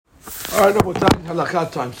All right, Rabotai,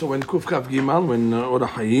 halakha time. So when Kuf Kaf Gimal, when Ora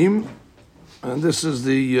Hayim, and this is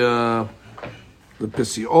the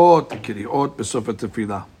Pesiot, the Kiriot, Besof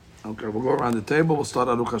Tefillah. Okay, we'll go around the table. We'll start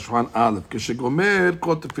Aruch HaShulchan Aleph. Kishegomer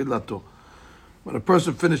Kot Tefilato. When a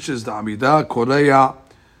person finishes the Amidah, Korea,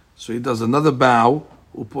 so he does another bow.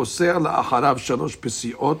 Uposer la'acharav shalosh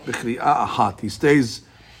pesiot b'chri'a achat. He stays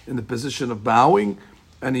in the position of bowing,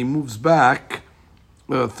 and he moves back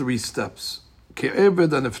 3 steps.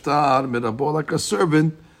 Ke'eved aniftar mirabo, like a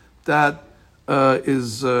servant that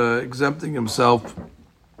is exempting himself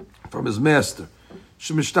from his master.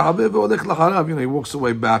 Shemishtahaveh ve'olech lacharav, he walks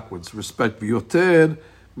away backwards. Respect v'yoter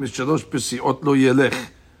mishalosh pesiot lo yelech.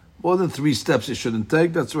 More than 3 steps he shouldn't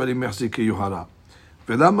take. That's already mechzik yuhara.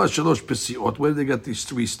 Velama shalosh pesiot. Where did they get these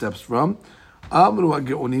 3 steps from? Amru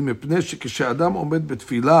ha'geonim mipnei shekesha'adam omed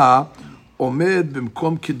betfilah omed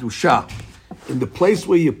b'mkom kedusha. In the place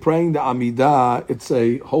where you're praying the Amidah, it's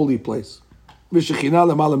a holy place. V'shechina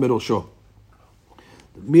lemala mirosho.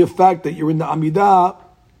 The mere fact that you're in the Amidah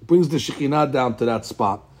brings the Shekhinah down to that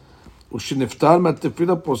spot. U'sheniftar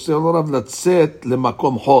ma'tefillah posel orav latzet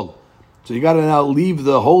lemakom hol. So you got to now leave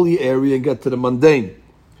the holy area and get to the mundane.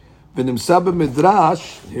 V'nimsa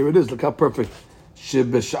b'midrash, here it is, look how perfect.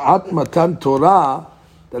 Shebeshat matan Torah,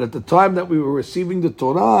 that at the time that we were receiving the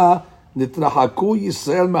Torah, nitrahaku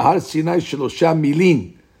Yisrael mahar Sinai shelosha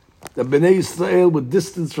milin. The Bnei Yisrael were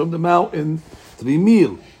distanced from the mountain 3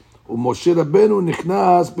 mil. U'Moshe Rabbeinu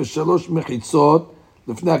nichnas b'shalosh mechitzot.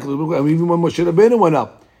 And even when Moshe Rabbeinu went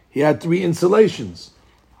up, he had 3 insulations.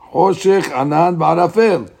 Hoshech, Anan,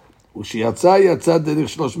 Ba'arafel.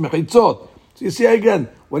 So you see again,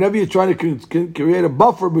 whenever you're trying to create a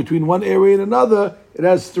buffer between one area and another, it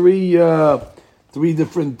has 3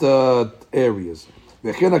 different areas.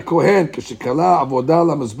 Okay,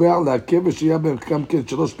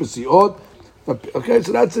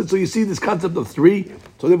 so that's it. So you see this concept of 3.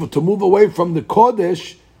 So therefore, to move away from the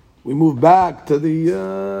Kodesh, we move back to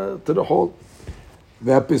the hall.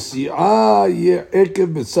 Ekev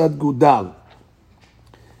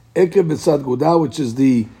b'tzad gudal, which is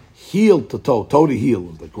the heel to toe to heel,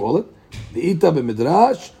 as they call it. The ita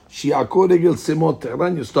b'midrash, shi'akor regel simot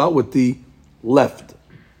tehran, you start with the left.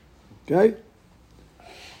 Okay?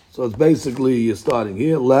 So it's basically, you're starting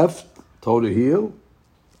here, left, toe to heel,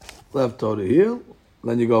 left, toe to heel,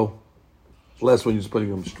 then you go, the last one you're just putting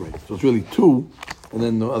them straight. So it's really 2, and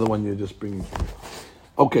then the other one you're just bringing straight.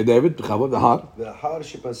 Okay, David, the har. והחר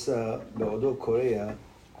שפסע בעודו קורע,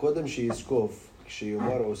 קודם שיזקוף,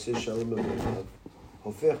 כשיאמר עושה שלום במרומיו,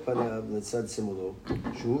 הופך פניו לצד שמאלו,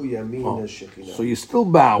 שהוא ימין השכינה. So you're still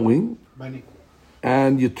bowing,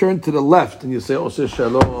 and you turn to the left, and you say עושה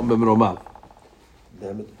שלום במרומיו.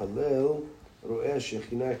 והמתפלל רואה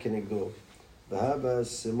השכינה כנגדו, והבה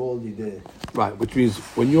שמאל ידי. Right, which means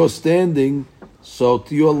when you're standing, so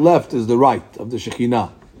to your left is the right of the Shekhinah.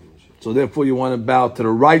 So therefore you want to bow to the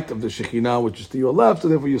right of the Shekhinah, which is to your left, so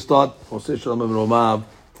therefore you start עושה שלום במרומיו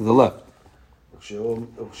to the left.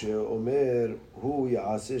 וכשאומר הוא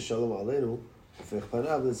יעשה שלום עלינו, הופך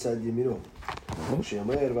פניו לצד ימינו.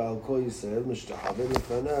 כשאומר ועל כל ישראל משתחווה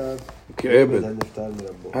לפניו, כעבד הנפטר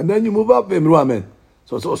מרבו. And then you move up ואמרו אמן.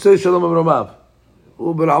 So it's עושה שלום במרומיו.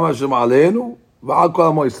 הוא ברחמה שלום עלינו, ועל כל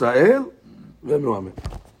עמו ישראל, ואמרו אמן.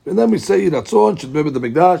 And then we say יהי רצון, שתבוא בית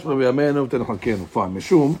המקדש, ובימינו ותנחלקנו. Fine,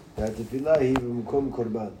 משום. והתפילה היא במקום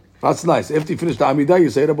קורבן. That's nice. After you finish the Amidah, you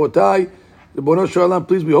say, רבותיי, Ribono Shel Olam,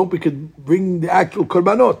 please, we hope we could bring the actual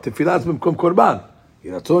korbanot. Tefillah b'mkom korban.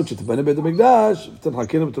 יהי רצון שתבנה בית המקדש,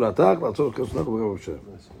 ותנחלקנו בתורתך, רצון כרצונך ובקרוב השם.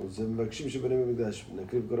 זה מבקשים שבנה במקדש,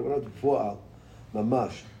 נקריב קורבנות בפועל,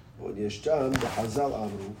 ממש. ועוד יש טעם, בחז"ל אמרו,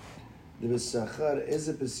 לבשכר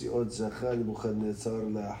איזה פסיעות זכה נבוכדנצר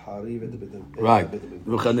להחריב את בית המקדש. Right.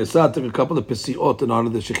 Nebuchadnezzar took a couple of pesiot in honor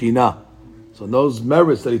of the Shekhinah. So in those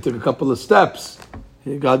merits that he took a couple of steps,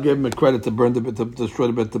 God gave him a credit to destroy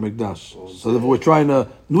the Beit HaMikdash. So that we're trying to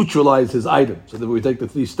neutralize his item. So that we take the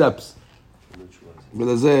 3 steps.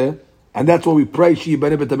 And that's why we pray Shi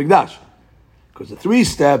B'nei Beit HaMikdash. Because the 3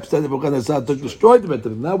 steps that Nebuchadnezzar took destroyed the Beit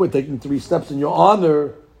HaMikdash. Now we're taking 3 steps in your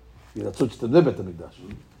honor. That's such the Beit HaMikdash.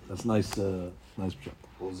 That's nice, nice pshat.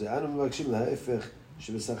 וזה אנו מבקשים להפך,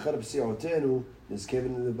 שבשכר פסיעותינו נזכה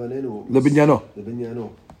לבנינו. לבניינו. לבניינו.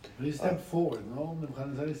 He stepped forward, no?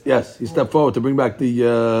 Yes, he stepped forward to bring back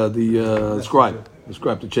the scribe. The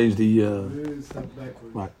scribe to change the.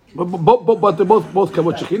 Right. But they're both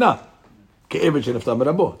kavod shekhinah. Ke'eved sheniftar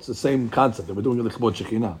merabo. It's the same concept. We're doing the kavod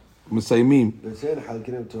shekhinah. Mesayimim. וכן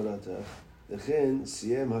חלקנו בתורתך, וכן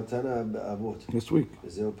סיים התנא באבות. Next week.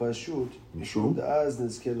 וזהו פשוט, משום דאז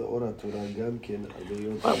נזכה לאור התורה גם כן על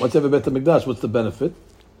להיות. Once you have a Beit HaMikdash, what's the benefit?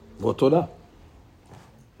 More Torah.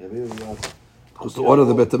 ימים ומעט. Because the order of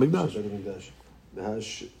the Bet HaMikdash. בית המקדש.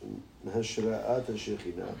 מהשראת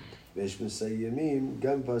השכינה, ויש מסיימים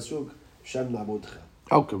גם פסוק, שם נעמודך.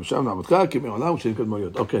 אוקיי, ושם נעמודך, כי מעולם כשאין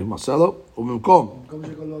קדמוניות. אוקיי, מרסלו, ובמקום. במקום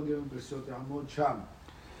שכל לא גאים פסיעות יעמוד שם.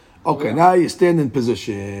 Okay, now you stand in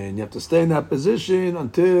position. You have to stay in that position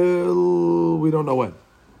until we don't know when.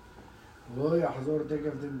 לא יחזור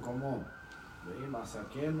תקף למקומו. ואם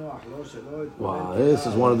עסקנו, אכלו שלא יתפלל. Wow, this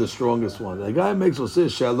is one of the strongest ones. The guy makes us say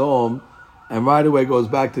shalom and right away goes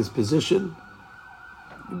back to his position.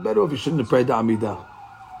 Better if you shouldn't have prayed the Amidah.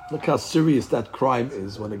 Look how serious that crime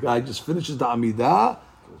is when a guy just finishes the Amidah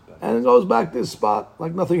and goes back to his spot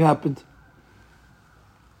like nothing happened.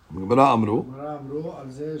 אמרו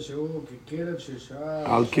על זה שהוא ככלב ששעה.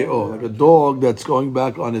 Al ke'o, like a dog that's going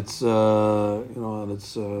back on its, on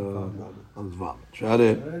its vomit.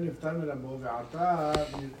 שהרי נפטר מרבו ועתה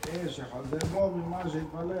נראה שחוזר בו ממה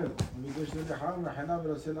שהתפלל. וביקש ללחם לחנה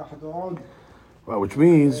ולעשה לחתו עוד. Right, which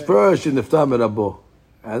means first you niftar merabo,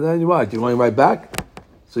 and then you're going right back.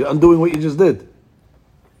 So you're undoing what you just did.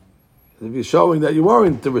 If you're showing that you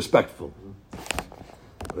weren't respectful.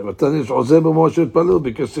 ולכן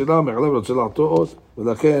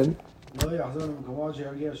לא יחזור למקומות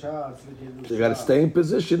שיגיע שעה so you got to stay in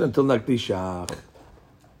position until נקדישך.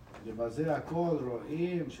 לבזה הכל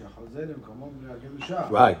רואים שחוזר למקומות הקדושה.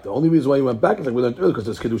 Right, the only reason why you went back is like we learned earlier, because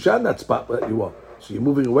there's kedusha in that spot that you are. So you're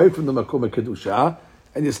moving away from the makom of kedusha,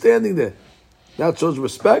 and you're standing there. That shows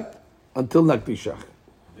respect until נקדישך.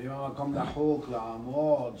 ואם המקום דחוק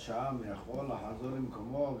לעמוד שם יכול לחזור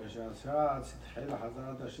למקומו כשהשעה תתחיל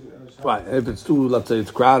לחזרת השעה. Right, and if it's too, let's say it's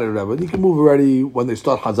crowded or whatever, you can move already when they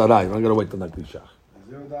start Hazarah. You're not going to wait till נקדישך.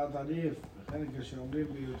 זהו דעת עדיף, וכן כשאומרים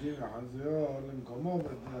פיוטים לחזור למקומו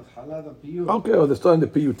בהתחלת הפיוט. Okay, or they're starting the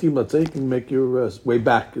piyutim, let's say, you can make your way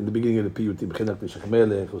back in the beginning of the piyutim, נקדישך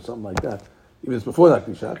melech or something like that. Even if it's before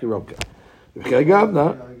נקדישך, you're okay. וכי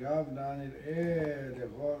גבנה, נראה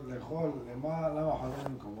לכל, למה חזר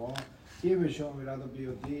למקומו, אם משום מילת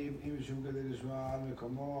הפיוטים, אם משום כדי לשמוע על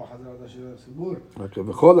מקומו, חזרת השיר הציבור.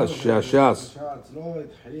 וכל הש"ס. לא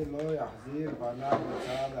התחיל, לא יחזיר פניו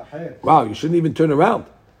לצד אחר. Wow, you shouldn't even turn around.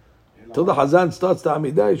 Till the Hazan starts the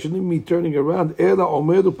Amidah, you shouldn't even be turning around. אלא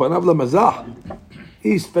עומד ופניו למזרח.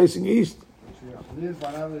 East, facing east.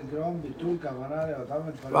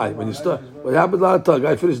 Right, when you start, what happens a lot of times,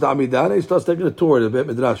 guy finishes the Amidah, and he starts taking a tour of the Beit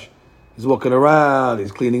Midrash. He's walking around,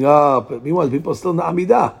 he's cleaning up. Meanwhile, people are still in the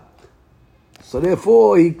Amidah. So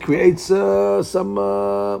therefore, he creates some,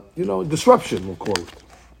 disruption, we'll call it.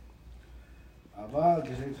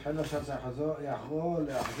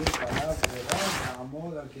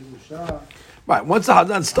 Right, once the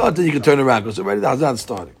Hazan starts, then you can turn around, because already the Hazan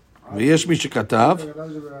starting. ויש מי שכתב.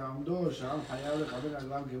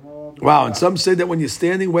 Wow, and some say that when you're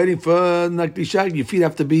standing waiting for Nakdishah, your feet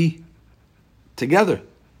have to be together,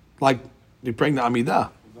 like you're praying the Amidah.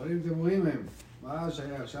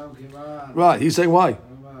 Right, he's saying why?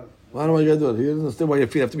 Why do I gotta do it? He doesn't understand why your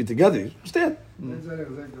feet have to be together. You stand.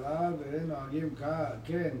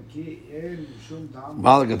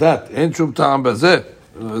 Look at that. אין שום טעם בזה.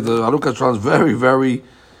 The Aruch HaShulchan is very, very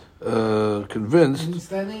convinced.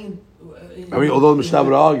 Although the Mishnah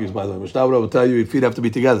Berurah argues, by the way, Mishnah Berurah will tell you your feet have to be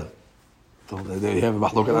together. So they have a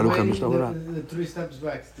machlok at Aruch and Mishnah Berurah. The 3 steps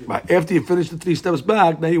back still. Right, after you finish the 3 steps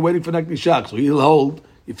back, now you're waiting for Nakdishah. So he'll hold,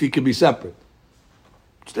 your feet can be separate.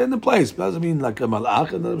 Stand in place. Doesn't mean like a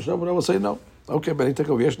malach, and then Mishnah Berurah will say no. Okay, but he take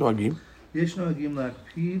over. יש נוהגים. יש נוהגים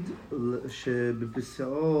להקפיד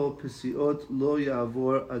שבפסעו פסיעות לא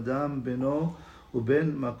יעבור אדם בינו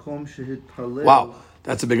ובין מקום שהתפלל. Wow,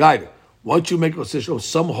 that's a big item. Once you make a decision,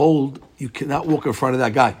 some hold, you cannot walk in front of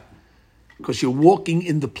that guy. Because you're walking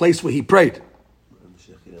in the place where he prayed.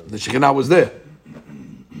 The Shekinah was there.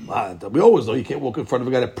 We always know you can't walk in front of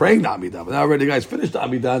a guy that's praying the Amidah. But now already the guy's finished the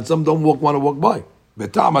Amidah, and some don't want to walk by.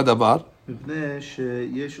 בטעם הדבר. מפני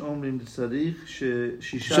שיש אומרים צריך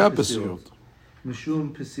שישה פסיעות.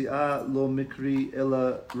 משום פסיעה לא מקרי אלא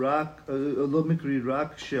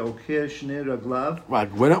רק שעוקר שני רגליו. Right,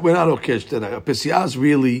 we're not okay. Pesiah is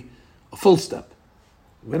really a full step.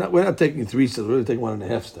 We're not taking 3 steps. We're really taking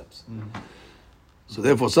 1.5 steps. Mm-hmm. So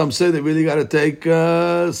therefore, some say they really got to take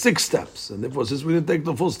 6 steps. And therefore, since we didn't take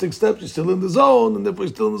the full 6 steps, you're still in the zone. And therefore,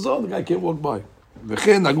 you're still in the zone. The guy can't walk by.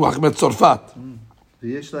 וכן נגעו חכמי צרפת.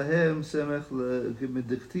 ויש להם סמך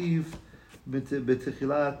מדכתיב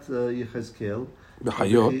בתחילת יחזקאל.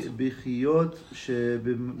 בחיות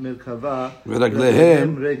שבמרכבה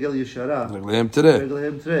רגליהם רגל ישרה. רגליהם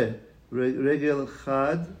תראה. רגל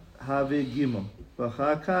חד הווה גימל.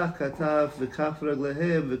 ואחר כך כתב וכף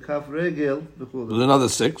רגליהם וכף רגל וכו'. There's another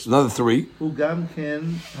 6, another 3. הוא גם כן,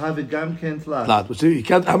 וגם כן תלת. Tlat. But see, you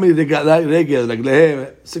can't, how many regel, רגליהם,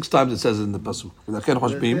 6 times it says it in the pasuk. ולכן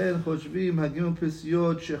חושבים. ולכן חושבים, הגימל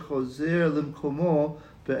פסיעות שחוזר למקומו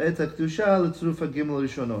בעת הקדושה לצירוף הגימל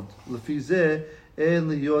הראשונות. לפי זה אין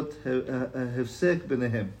להיות הפסק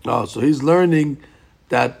ביניהם. Oh, so he's learning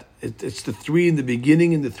that it's the 3 in the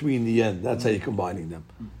beginning and the 3 in the end. That's how you're combining them.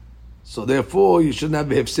 So therefore, you shouldn't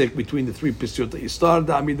have a hefsek between the 3 pisiot that you started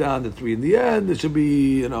the Amidah and the 3 in the end. It should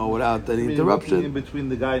be, without any interruption. In between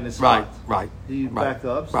the guy and his spot. Right. He backed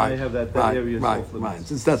up, so they have that area Right.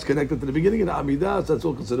 Since that's connected to the beginning of the Amidah, so that's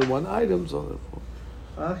all considered one item. So therefore.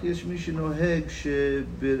 אך יש מי שנוהג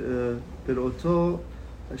שבראותו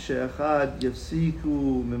שאחד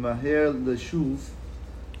יפסיקו ממהר לשוב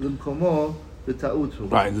למקומו בטעות הוא.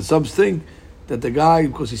 Right, and the subs think that the guy,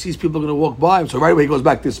 because he sees people going to walk by him, so right away he goes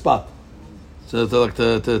back to his spot. So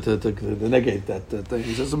to negate that thing.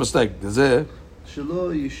 He says it's a mistake.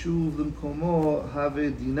 שלא ישוב למקומו הווה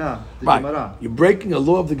דינה, Right. דגמרא. You're breaking a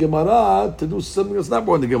law of the Gemara to do something that's not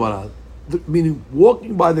brought in the Gemara. Meaning,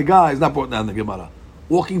 walking by the guy is not brought down in the Gemara.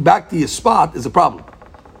 Walking back to your spot is a problem.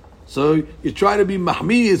 So you're trying to be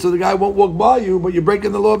mahmir so the guy won't walk by you, but you're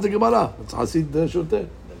breaking the law of the Gemara. That's Hasid Shoteh.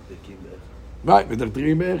 Right,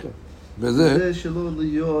 מדקדקים באיך. וזה שלא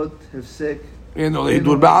להיות הפסק.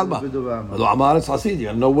 הידור בעלמא. לא אמר it's Hasid. You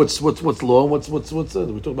gotta know what's law and what's we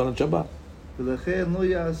talk about on Shabbat. ולכן לא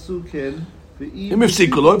יעשו כן. אם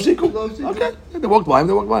הפסיקו, לא הפסיקו. אוקיי, they walked by him,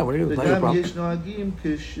 they walked by him. וגם יש נוהגים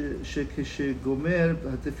שכשגומר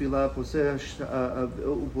התפילה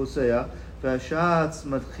הוא פוסע, והשעץ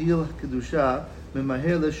מתחיל הקדושה,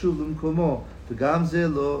 ממהר לשוב למקומו, וגם זה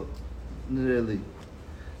לא נראה לי.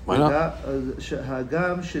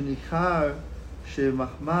 הגם שניכר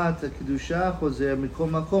שמחמת הקדושה חוזר מכל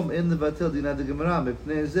מקום, אין לבטל דינה דגמרא,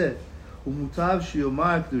 מפני זה. ומוטב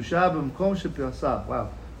שיאמר קדושה במקום שפרסה. וואו.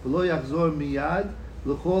 ולא יחזור מיד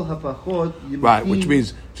לכל הפחות ימתין. Right, which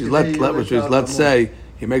means let's say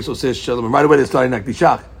he makes Oseh Shalom and right away they're starting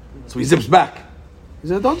Nakdishach. So he zips back. He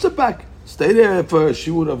said, don't zip back. Stay there for a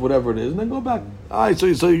shiur of whatever it is and then go back. All right, so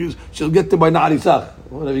she'll get there by Na'arisach.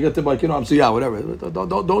 Whatever you get there by Amsiyah, whatever.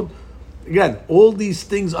 Don't. Again, all these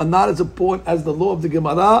things are not as important as the law of the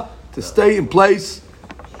Gemara to stay in place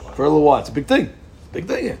for a little while. It's a big thing. Big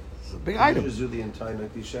thing here. It's a big item. You just do the entire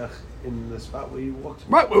Nakdishach in the spot where you walked.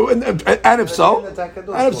 Right, and if so,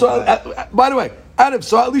 by the way, and if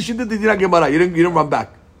so, at least you did the Dinah Gemara. You didn't run back.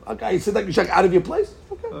 Okay, you said that you check out of your place.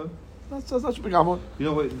 Okay, that's a big one. You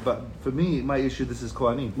know what? But for me, my issue this is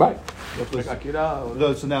Kohanim. Right.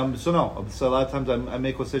 So a lot of times I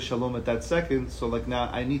make Oseh Shalom at that second. So like now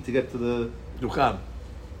I need to get to the Duchan.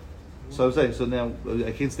 So I'm saying, so now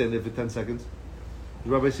I can't stand there for 10 seconds.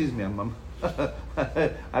 The rabbi sees me. I'm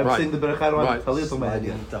saying the Berachah on the Talit on my head.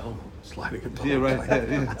 Sliding into Yeah, right.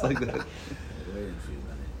 Yeah, it's like that.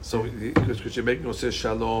 So, because you're making Oseh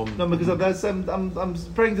Shalom. No, because I'm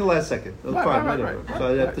praying to the last second. That's fine, right. So I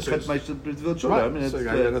have to cut my Brit Right. I mean, So you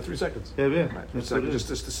got another 3 seconds. Yeah. Right. 3 seconds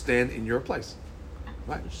just to stand in your place.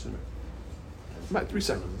 Right. Right. 3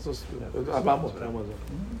 seconds.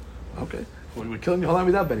 Okay. Well, we're killing your whole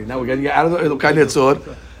with that, Benny. Now we're getting you out of the Elokei Netzor.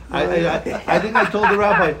 I think I told the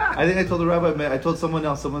rabbi. I told someone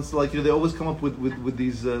else. Someone's like, they always come up with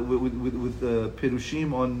these with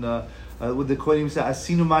perushim on with the kohenim say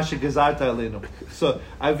asinu mashe gezarta aleinu. So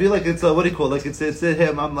I feel like it's what do you call it? Like it's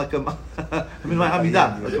him. I'm like I'm in my amidah.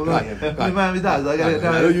 I'm in my amidah.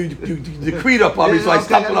 I know you decreed upon me, so I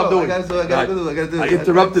stopped what I'm doing. I gotta do it. I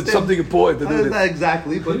interrupted something important to do Not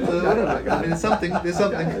exactly, but I mean, something. There's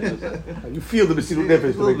something. You feel the Mesirut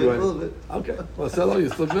Nefesh to make A little bit. Okay. Well, Selo, you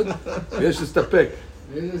still good? יש להסתפק.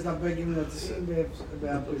 ויש להסתפק אם נצאים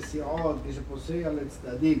בפסיעות, כשפוסע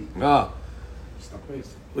לצדדים. להסתפק.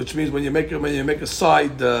 Which means when you make a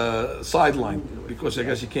sideline, because I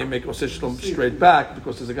guess you can't make Oseh Shalom straight back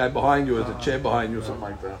because there's a guy behind you, or there's a chair behind you, or something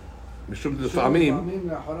like that. משום לפעמים.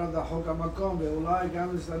 לאחוריו דחוק המקום, ואולי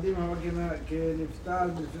גם לצדדים, אבל כנפטר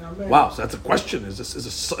בפני המת. Wow, so that's a question.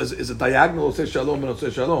 Is a diagonal Oseh Shalom and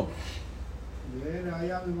Oseh Shalom? והנה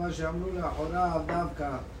היה ממה שאמרו לאחוריו דווקא,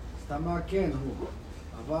 סתמה כן הוא.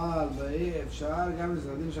 אבל אפשר גם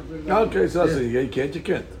לצדדים שפיר. Okay, so that's it. You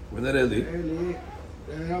can't. When they're early.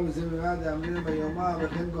 היום זה מיד אמרים ביומה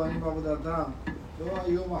וכן כהנים בעבודתם. לא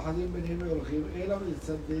היו מחדים ביניהם והולכים, אלא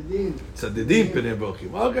מצדדים. צדדים פניהם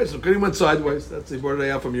והולכים. Okay, so Karim went sideways. That's the word they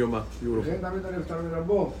have from Yoma. וכן תמיד הנפטר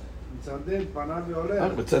מרבו. מצדד פניו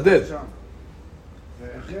והולך. מצדד.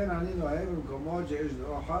 וכן אני נוהג במקומות שיש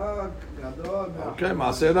דוחק גדול. Okay,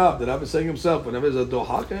 מעשה רב. The Rabbi is saying himself, whenever there's a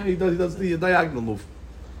dohak, he does the diagonal move.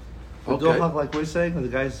 The Okay. dohak, like we're saying, the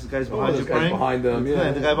guys behind you those guys praying. behind them,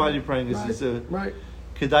 yeah. The guy behind you praying is Right.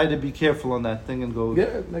 kedai to be careful on that thing and go.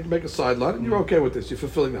 Yeah, make a sideline, and you're okay with this. You're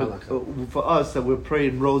fulfilling the halakha. For us, that we're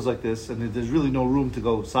praying rows like this, and there's really no room to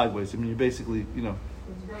go sideways. I mean, you basically,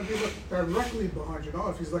 It's going to be like directly behind you, no?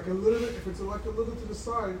 If he's like a little bit, if it's like a little to the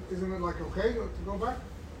side, isn't it like okay to go back?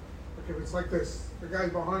 Like if it's like this, the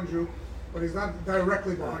guy's behind you, but he's not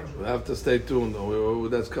directly behind you. We have to stay tuned, though.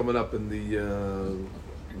 That's coming up in the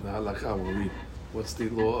halakha. What's the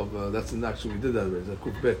law of? That's in actually we did that already.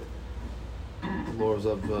 Kuf bet. The laws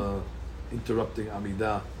of interrupting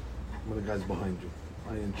Amidah when the guy's behind you.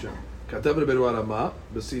 Ayin Shem. Katav Rabbeinu Arama,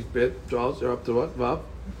 B'sif Bet. Charles, you're up to what? Vav?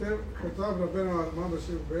 כתב רבנו הרמב"ם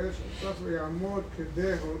בסעיף ב' שצריך ויעמוד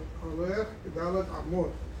כדי הולך כדלת עמוד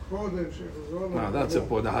קודם שיחזור Now that's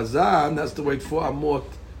important. The Hazan has to wait for Amot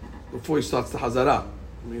before he starts the Hazara. I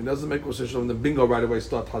mean, it doesn't make no sense from the bingo right away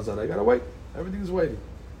start Hazara. You gotta wait. Everything's waiting.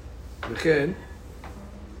 V'chen,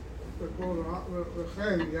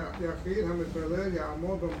 וכן יחיד המתפלל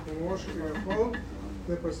יעמוד במקומו שיכול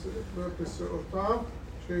לפסעותיו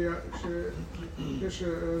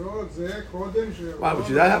כשארוד זה קודם wow, but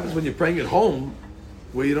see, that happens when you're praying at home,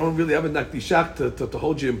 where you don't really have a nakdishak to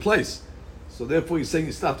hold you in place. So therefore, you're saying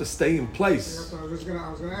you still have to stay in place. I was gonna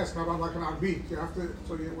ask, how about like an arbit? You have to,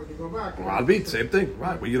 so when you go back. Well, Albeit, same thing,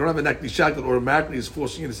 right? When you don't have a nakdishak that automatically is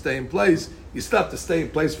forcing you to stay in place, you still have to stay in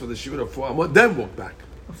place for the shiur of 4 amot, then walk back.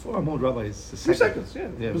 4 amot, Rabbi, is 2 seconds, yeah.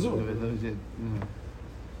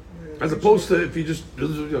 As opposed to if you just,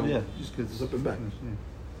 just get zip it back.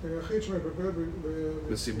 היחיד שמקבל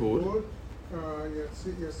בסיבור.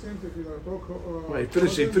 ישים תפילתו. Right,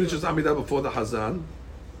 he finishes Amidah before the Hazan.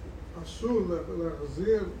 אסור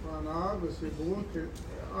להחזיר פניו בסיבור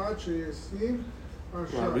עד שישים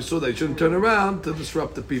Right, we saw that you shouldn't turn around to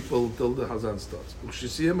disrupt the people till the Hazan starts.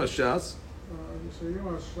 וכשסיים הש"ס, מסיים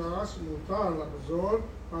הש"ס מותר לחזור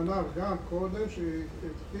פניו גם קודם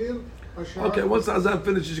שהתחיל הש"ס. okay, once the Hazan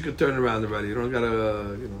finishes, you can turn around already. You don't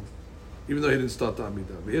gotta, even though he didn't start the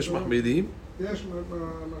Amidah. ויש מחמידים. יש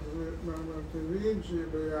מרטיבים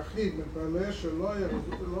שביחיד מתפלל שלא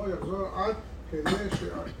יחזור עד כדי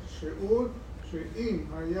שיעור שאם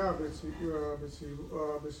היה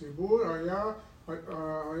בציבור היה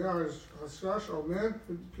חשש עומד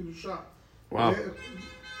קדושה. Wow.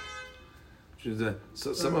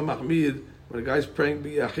 So some of Mahmid, when a guy's praying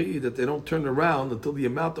b'yachid, that they don't turn around until the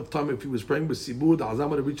amount of time, if he was praying b'sibur, the Hazan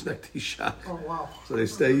would have reached Nakdishak. Oh, wow. So they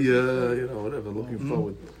stay, whatever, looking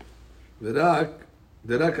forward. V'rak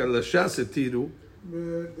al shas etiru.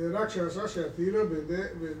 רק שעשה שיתירו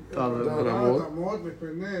אמות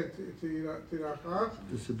מפני תירחה.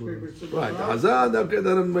 Right, the Hazan, okay, they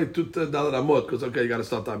don't wait to Dalar Amot, because okay, you got to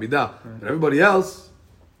start the Amidah. And everybody else,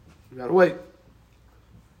 you got to wait.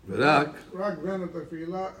 V'rak. רק בין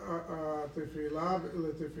התפילה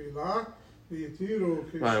לתפילה ויתירו.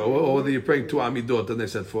 Right, or whether you're praying 2 Amidot, then they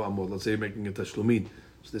said 4 Amot. Let's say you're making a Tashlumin.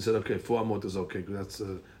 So they said, okay, 4 Amot is okay, because that's,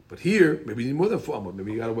 but here, maybe you need more than 4 Amot.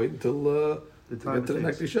 Maybe you got to wait until, to get to the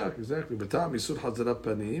next Ishak, exactly. B'tam Yisur Hazarat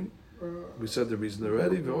Panim. We said the reason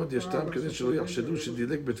already. V'od yeshtam kedei shelo yachshedu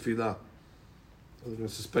shedilek b'tfilah. I was going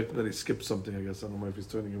to suspect that he skipped something, I guess. I don't know if he's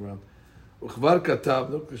turning around. Uchvar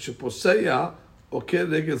katabnu sheposeya oker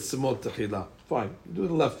regel simot techila. Fine. Do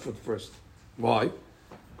the left foot first. Why?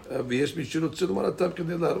 V'yesh mishurut tzilum aratam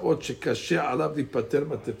kedei larot shekashe alav lipater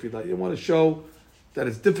b'tefila. You want to show that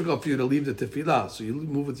it's difficult for you to leave the tefillah, so you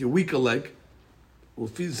move with your weaker leg. A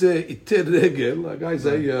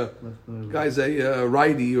guy's a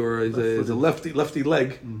righty or is a lefty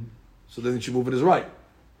leg, so then you should move it as right.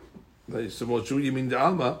 So you mean the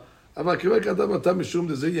alma? Right. Once you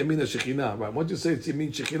say it's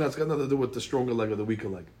yamin shekhinah, it's got nothing to do with the stronger leg or the weaker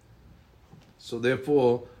leg. So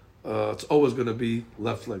therefore, it's always going to be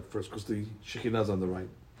left leg first because the shekhinah is on the right.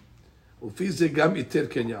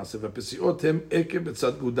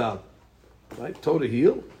 Right, toe to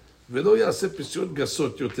heel. ולא יעשה פסיעות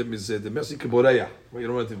גסות יותר מזה, דמסי כבורח, you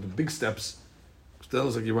don't want to do big steps, because that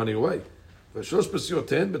looks like you're running away. ושלוש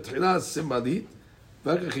פסיעות הן, בתחילה השמאלית,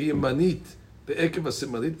 ואחר כך ימנית בעקב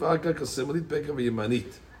השמאלית, ואחר כך השמאלית בעקב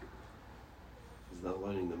הימנית. He's not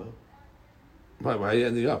lining them up. Why are you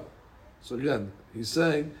ending up? So again, he's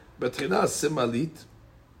saying, בתחילה השמאלית,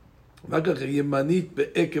 ואחר כך ימנית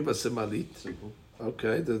בעקב השמאלית.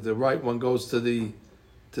 Okay, the right one goes to the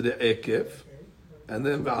עקב. And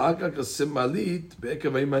then v'hakak simalit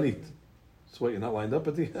be'ekav ha'yimanit. So what, you're not lined up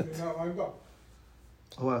at the end? You're not lined up.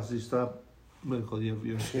 Oh, wow, so you stop. So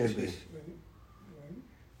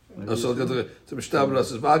the Mishnah Berurah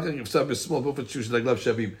says v'hakak if some is small, both shoes like lav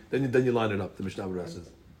shavim. Then you line it up. The Mishnah Berurah says,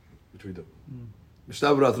 which we do.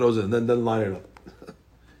 Mishnah Berurah throws it and then line it up.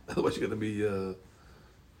 Otherwise, you're going to be.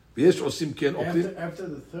 V'yesh osim ken oklim. After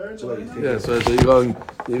the third So what one? do you Yeah, so you're going.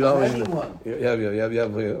 Adding one. You have here.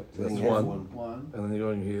 That's You have one. One. And then you're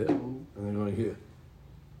going here. And then you're going here.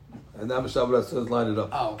 And now Mishabra says line it up.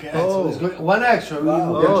 Oh, okay. Oh. So it's good. One extra.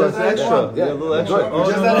 Wow. Oh, Just that's add extra. one. Yeah, a little extra. Right.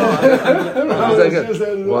 Oh, Just no, add no. one. Second. Just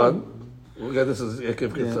add One. We got this is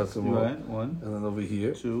Ekev Yeah, Ketzatzim. right. One, And then over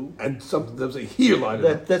here. two. And something, there's a here line it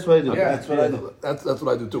up. That's what I do. Yeah, That's what I do. That's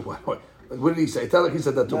what I do too, by the way. Like, what did he say? Tell like he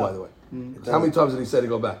said that too, No. by the way. How many times did he say to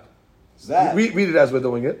go back? That. Read it as we're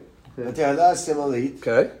doing it. ותהלה השמאלית,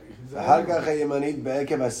 Okay. ואחר כך הימנית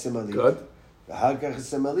בעקב השמאלית. Good. ואחר כך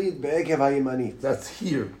השמאלית בעקב הימנית. That's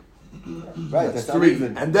here. Right, That's that's not three.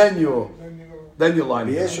 even. And then you line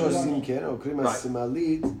it ויש up. עושים כן, עוקרים Right.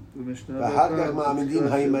 השמאלית, ואחר כך מעמידים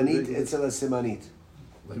הימנית אצל השמאלית.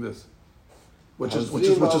 Like this. Which is we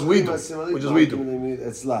do. Which is we do.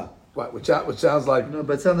 אצלה. Right. Which sounds like No,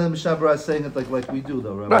 but it sounds like Mishabra is saying it like we do,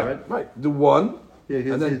 though, Rabbi, right? right. Do one.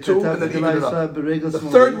 Yeah, And then two, and then even it up. The The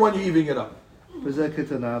third one, you're evening it up. וזה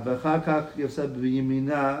קטנה, ואחר כך יעשה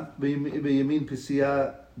בימין פסיעה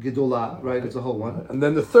גדולה, right, it's a whole one. And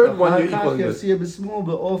then the third one, you're אחר כך equaling it. יפסיע בשמאל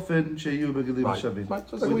באופן שיהיו בגלים Right. שווים. Right.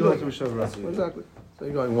 Just We like we do do it to Mishabra. Exactly. So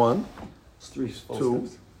you're going one, It's three full two,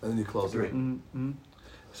 steps. and then you close it.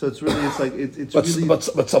 So it's really, it's like, it's But, really...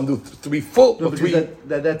 but some do three full, No, or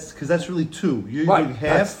because three. that's really two. You're Right. doing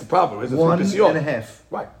That's half, the problem. Is one three and a pisiot. half.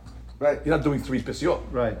 Right. Right. You're not doing three pisiot.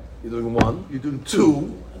 Right. You're doing one, You're doing two,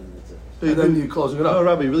 So you're and then doing, you're closing it no, up.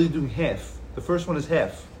 Rabbi, you're really doing half. The first one is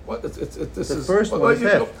half. What? This The is first well, one is you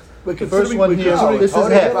half. know, We're The first considering. one we're here, considering- this is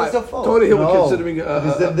Totally half. different. It's a full. Totally here we're No, considering.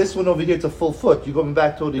 because then this one over here, it's a full foot. You're going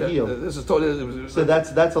back toward the heel. This is totally. So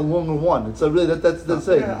that's a longer one. It's a really that's the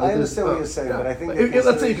same. Yeah, I understand what you're saying, but I think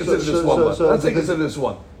Let's say you consider this so- one. so- but so let's say you because- consider this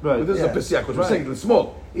one. Right. But this Yeah. is a pisiak, which we're Right. saying it's small.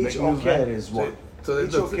 Each oked is one. So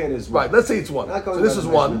Each that's- oked is one. Right. Let's say it's one. Not So going this by is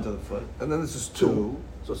the one, measurement of the foot. and then this is two. Two.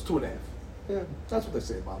 So it's 2.5. Yeah. That's what they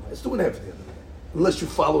say about it. It's 2.5 at the end of the day. Unless you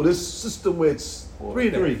follow this system where it's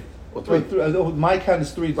 3.5. Or Three. three. My count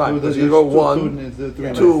is three. Right, So because there's you go two, one, two, and the three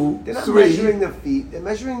and a half. Two, They're not three. measuring the feet, they're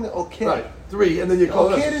measuring the oked. Right. 3, and then you call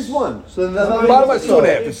Oked is one. So then The bottom line is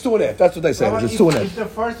 2.5. It's 2.5. That's what they say. But It's if 2.5. the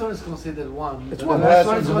first one is considered one, It's the one. last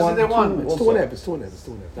one Last is one's considered one, one. two. It's Also. 2.5. It's 2.5. It's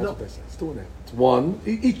 2.5. That's No. what they say. It's 2.5. It's one.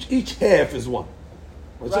 Each half is one.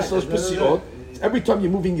 It's just those Right. pisiot. Every time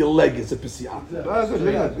you're moving your leg, it's a pisiat. Ah,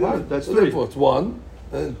 good, good. That's So three. therefore, it's one,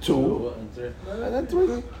 and two, and then three.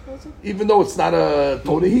 That's it. Even though it's not a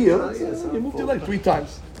total heel, you moved your leg 3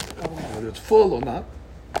 times. Whether it's full or not.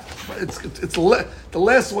 But the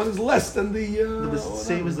last one is less than the. It's the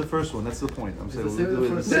same as the first one. That's the point. I'm saying the same as the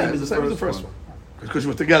first Yeah, it's the same as the first one. Because you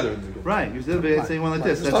were together in the beginning. Right. You said saying one like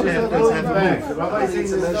this. That's Right. half. It's That's not half going a back. move. The rabbi is saying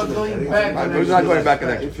it's not going back. Right, we're not going back an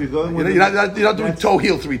extra. If you're going with You're not doing toe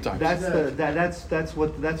heel 3 times. that's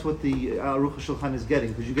what the Aruch HaShulchan is getting,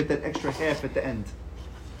 because you get that extra half at the end.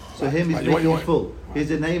 So him he's Right, you want- making it full. He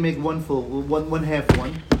said now you make one full, one half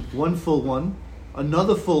one full one,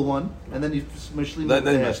 another full one, and then you mishlim Then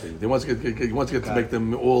the you half. messed it. He wants to get to make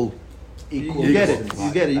them all. Equal. You get it. Equal.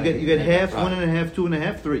 You get it. You get half, Right. 1.5,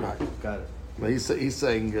 2.5, 3. Right. Got it. But he's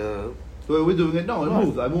saying. The way we're doing it, no, I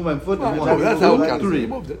moved. I moved my foot and Right, one, that's how it two, counts. three. You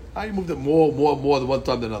moved it. You moved it more than one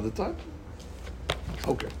time than another time.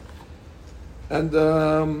 Okay. And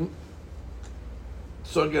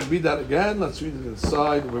so again, read that again. Let's read it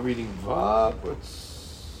inside. We're reading Vav.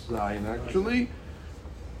 It's 9 actually.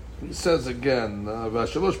 He says again,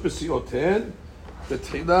 והשלוש פסיעות הן,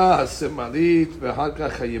 בתחילה השמאלית ואחר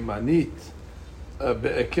כך הימנית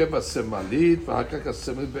בעקב השמאלית ואחר כך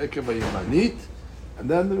השמאלית בעקב הימנית. And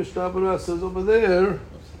then the Mishnah Berurah says over there,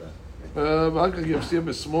 ואחר כך יפסיע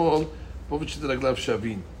בשמאל, באופן שרגליו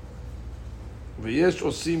שווים. ויש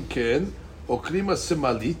עושים כן, עוקרים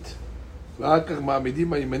השמאלית, ואחר כך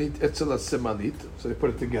מעמידים הימנית אצל השמאלית, so they put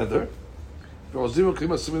it together, ועוזרים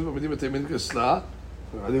עוקרים השמאלית ומעמידים את הימנית אצלה,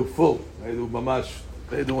 they do full, they do ממש,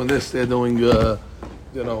 they're doing this, they're doing,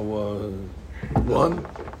 1,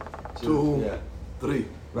 2, 3.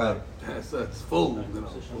 Right. That's full,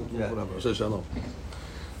 Yeah. whatever. Say shalom.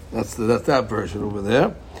 That's that version over there.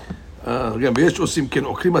 Again, ויש עושים כן,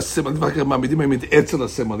 עוקרים השמאלית ואחר כך מעמידים הימנית אצל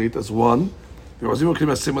השמאלית, as one, ועוזרים עוקרים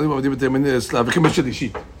השמאלית ומעמידים את הימנית אצלה,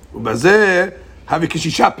 וכמשלישית. ובזה, הביא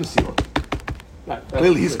כשישה פסיעות.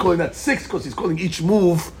 Clearly he's calling that 6 because he's calling each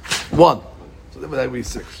move 1. So that would be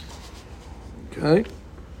 6. Okay?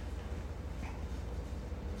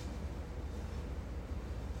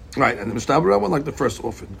 Right, and the Mishnah Berurah one like the first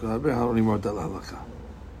often.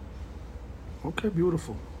 Okay,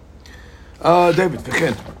 beautiful. David,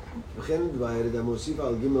 וכן. וכן בירידה מוסיף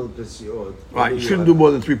על ג' פסיעות. Right, you shouldn't do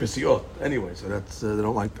more than 3 pesiot anyway, so that's, they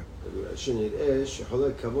don't like that. שנראה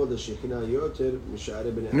שחולק כבוד לשכינה יותר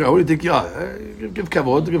משארי בני Yeah, what do you think? Yeah, give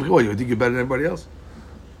kavod. Give kavod. You think you're better than anybody else?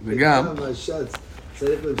 וגם, הש"ץ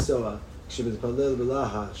צריך לפסוע כשמתפלל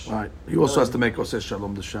בלחש. right. He also has to make oseh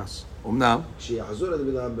shalom the shas. אמנם. כשיחזור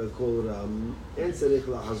התפילה בקול רם, אין צריך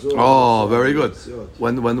לחזור. Oh, very good.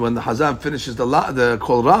 When the Hazan finishes the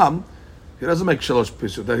kol ram, he doesn't make shalosh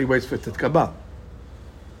pisut. Then he waits for titkabah.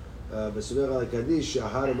 וסומך על הקדיש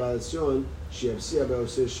שאחר בעל ציון שיפסיע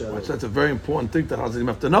בעושה שלום. That's a very important thing that Hazanim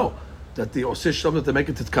have to know. That the oseh shalom that they make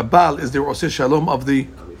it titkabah is the oseh shalom of the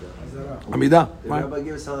Amidah. The Rabbi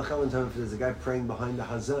gave us halakha one time if there's a guy praying behind the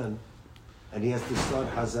Hazan and he has to start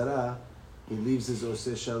Hazara, he leaves his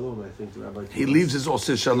oseh shalom, I think the Rabbi He leaves his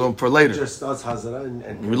oseh shalom for later. He just starts Hazara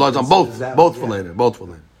and He relies on both for later. Both for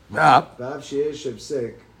later. Yeah. ואף שיש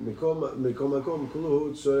הפסק, מקום מקום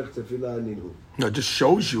כולו צורך תפילה נינהו. No, it just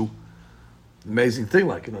shows you the amazing thing,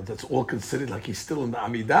 like, you know, that's all considered like he's still in the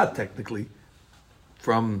Amidah technically,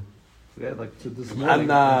 from Yeah, like to this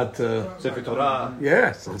morning. Anna to Sefer Torah.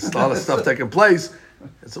 yeah, so it's a lot of stuff taking place.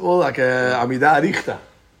 It's all like a Amidah Arichta.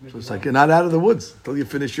 So it's like you're not out of the woods until you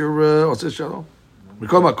finish your Oseh Shalom.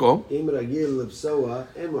 Mikol Makom. אם רגיל לפסוע,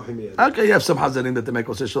 אין מוחים מיד. Okay, you have some Hazanim that they make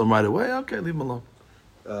Oseh Shalom right away. Okay, leave them alone.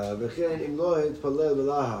 וכן אם לא התפלל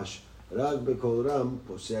בלחש, רק בקול רם,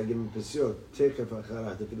 פוסע גם פסיעות, תכף אחר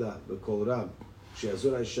התפילה, בקול רם.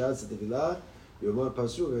 כשיעזור הש"ץ התפילה, יאמר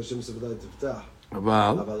פסוק, השם ספדה תפתח.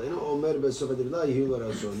 אבל אינו אומר בסוף התפילה, יהיו לו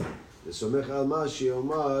רצון. וסומך על מה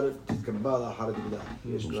שיאמר, תתקבל אחר התפילה.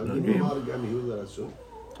 יש נוהגים לומר גם יהיו לו רצון.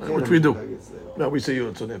 Which we do. No, we say you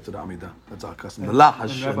after the Amidah. That's our custom. The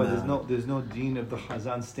Lahash. Rabbi, there's no deen of the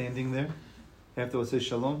Hazan standing there after it says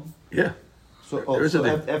Shalom. Yeah. So, There is a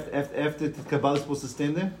deen. after the Kabbalah is supposed to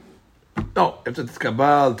stand there. No, if it's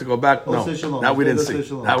Kabbalah to go back, no. Oseh Shalom. That we didn't Oseh see.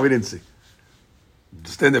 Shalom. That we didn't see.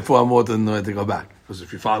 To stand there for more than to go back. Because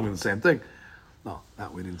if you're following the same thing, no,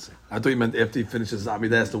 that we didn't see. I thought you meant after he finishes the Amidah,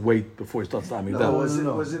 he has to wait before he starts the Amidah. No,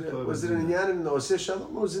 was it an inyan in the Oseh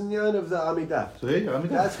Shalom or was it an inyan of the Amidah? So here, Amidah.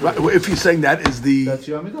 That's Right, well, if he's saying that is the That's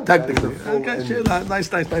your Amidah. technically. That is the full Okay, end. share that. Nice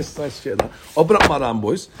share that. Open up Maran,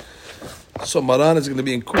 boys. So Maran is going to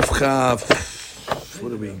be in Kuf Chav.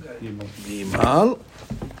 What are we? Gimal.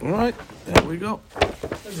 All right, there we go.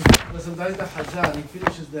 Listen, there's the Hazan. He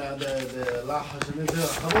finishes the Lahash and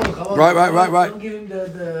then Right. Don't give him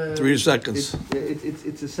the 3 seconds.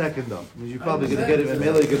 It's a second though. I mean, you're probably going to get it, and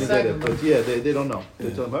Mele going to get it. But yeah, they don't know. They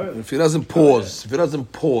tell him, If he doesn't pause,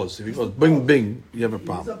 if he goes bing bing, you have a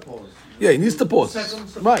problem. Yeah, he needs to pause.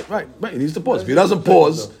 Right. He needs to pause. If he doesn't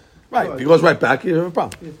pause, right. If he goes right back, you have a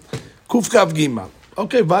problem. Kuf Kav Gimal.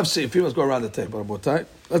 Okay, Vav Seif. Let's go around the table.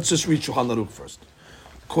 Let's just read Shulchan Aruch first.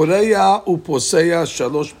 Koreya uposeya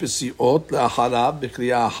shalosh pesiot le'acharav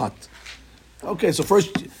b'kriya achat. Okay, so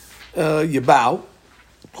first you bow,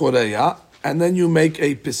 Koreya, and then you make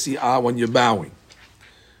a pesiah when you're bowing.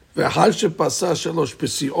 Ve'hal shepasa shalosh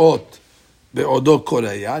pesiot be'odo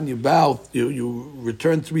Koreya, and you bow, you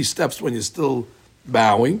return 3 steps when you're still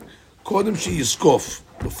bowing. Kodem sheyiskof,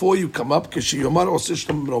 before you come up, k'shiyomar oseh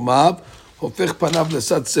shalom romav, hofech panav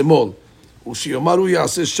lesad semol. ושיאמר הוא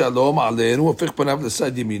יעשה שלום עלינו, הופך פניו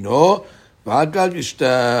לצד ימינו, ואחר כך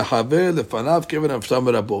ישתחווה לפניו כבן נפשם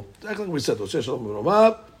ורבו. זה איך we said, עושה שלום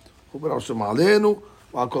במרומיו, הוא בן השם עלינו,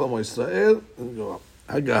 ועל כל עמו ישראל,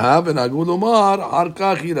 הגהה ונהגו לומר, אחר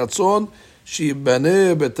כך יהי רצון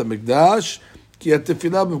שיבנה בית המקדש, כי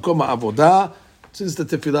התפילה במקום העבודה, since the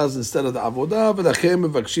תפילה is instead of the עבודה, ולכן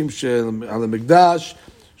מבקשים על המקדש,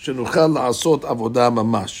 שנוכל לעשות עבודה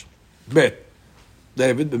ממש. ב'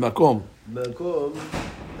 דיוויד במקום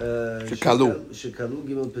שכלו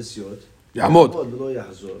ג' פסיעות, יעמוד ולא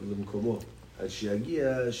יחזור למקומו, עד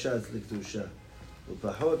שיגיע שעת לקדושה,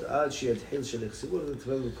 ופחות עד שיתחיל שליח ציבור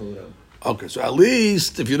להתפלל בקול רם. Okay, so at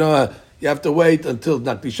least if you know you have to wait until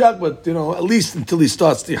not Bishak, but you know at least until he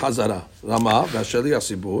starts the Hazara. Rama והשליח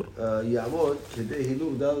ציבור. יעמוד כדי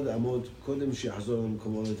הילוב ד' עמוד קודם שיחזור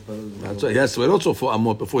למקומו להתפלל. That's right. He has to wait also for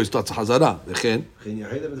Amot before he starts the Hazara. וכן. וכן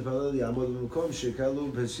יחיד המתפלל יעמוד במקום שכלו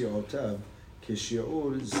פסיעותיו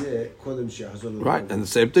כשיעור זה קודם שיחזור למקומו. Right, and the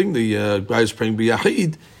same thing. The guy is praying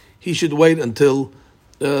b'Yachid. He should wait until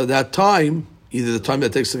that time, either the time that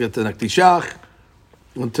it takes to get to Naktishach,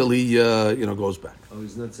 until he goes back. Oh,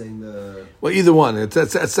 he's not saying the. Well, either one. It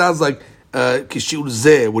sounds like Kishiur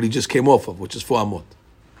Zeh, what he just came off of, which is 4 Amot.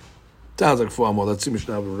 Sounds like 4 Amot. Let's see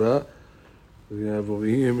Mishnah Berurah. We have over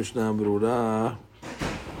here Mishnah Berurah.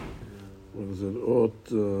 What is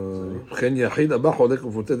it? וכן יחיד הבא חולק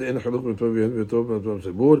ומפותד אין חילוק בטוב ובטוב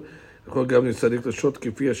ציבור. יכול גם להצטרף לשוט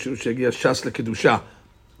כפי השיר שהגיע ש"ס לקדושה.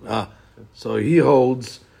 So he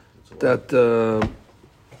holds that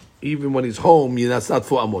even when he's home, that's not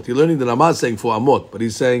 4 amot. You're learning the Ramah saying 4 amot, but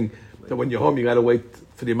he's saying that when you're home, you got to wait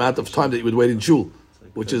for the amount of time that you would wait in shul,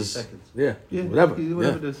 which is whatever.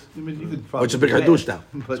 Whatever it is. I mean, you could probably Which is a big hadush now.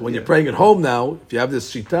 But So when you're praying at home now, if you have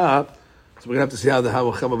this shita, so we're gonna have to see how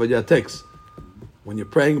Chama Vayah takes. When you're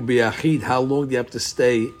praying biyachid, how long do you have to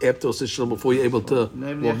stay after Oseh Shalom before you're able to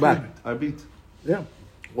walk back? Arbit. Yeah.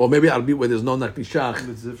 Or maybe Arbit where there's no Nakli Shach.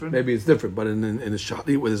 It's different? Maybe it's different. But in a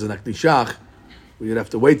Shahrit where there's a Nakli Shach, you'd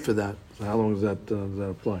have to wait for that. So how long does that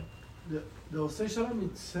apply? The Oseh Shalom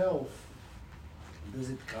itself,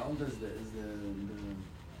 does it count as the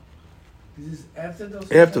this is after the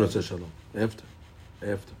Oseh After Oseh Shalom. After.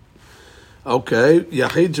 Okay.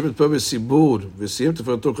 יחיד שמתפלל בסיבור, וסיים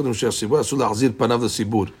תפילתו קודם שהסיבור, אסור להחזיר פניו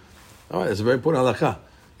לסיבור. All right, that's a very important halakha.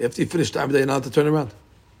 After you finish the Amidah, you're not allowed to turn around.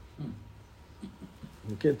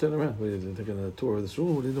 You can't turn around. What are you taking a tour of this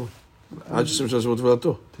room? What are you doing? To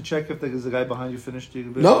check if there's a guy behind you finished.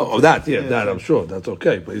 No, that I'm sure that's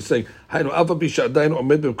okay. But he's saying, even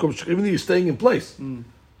though you're staying in place,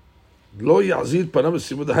 לא יעזיר פניו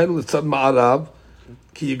לסיבור, דהיינו לצד מערב,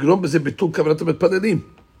 כי יגרום בזה ביטול כוונת המתפללים.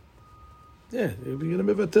 Yeah, you're going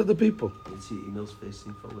to tell the people. And see emails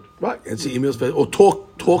facing forward. Right, and see emails or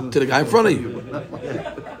talk to the guy in front of you.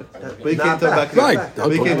 But you can't turn back to you. Right.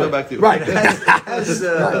 But you can't turn back to you. Right.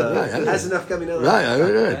 Has enough coming out.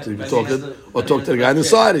 Right. You can talk to the guy on the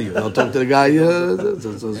side of you. Don't talk to the guy.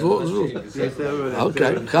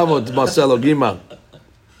 Okay. Chavod Marcelo Gimar.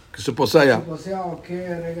 כשפוסע. פוסע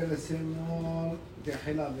עוקר רגל לשמאל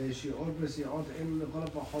תחילה ושיעור פסיעות אלו לכל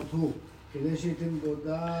הפחות הוא כדי שייתן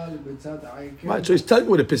גודל בצד העקר. Right, so he's telling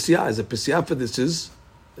you what a pisiyah is. A pisiyah for this is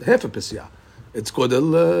half a pisiyah. It's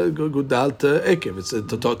godel to ekev. It's to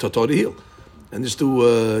the heel. And just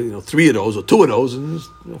do 3 of those or 2 of those and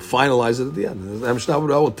just, finalize it at the end. Mishnah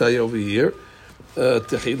will tell you over here.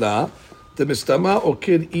 Tehila. The mistama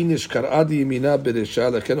okir inish karadi yimina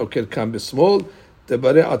beresha leken okir kam besmol. That's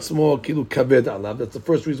the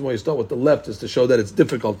first reason why you start with the left, is to show that it's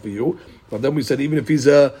difficult for you. But then we said even if he's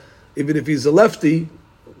a lefty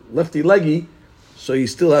leggy, so he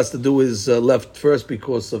still has to do his left first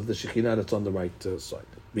because of the Shekhinah that's on the right side.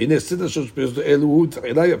 You do a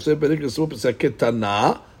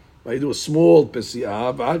small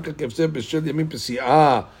pesiyah.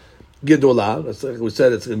 That's like we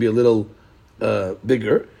said, it's going to be a little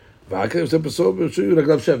bigger.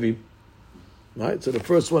 Right, so the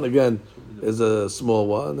first one again is a small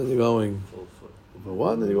one, then you're going for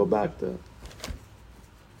one, then you go back there.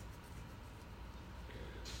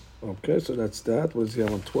 Okay, so that's that. What does he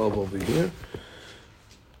have on 12 over here?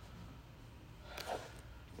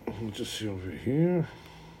 Let's just see over here.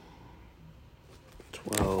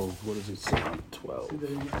 12. What does it say on 12?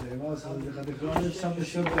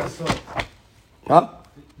 Huh?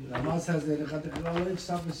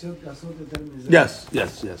 Yes.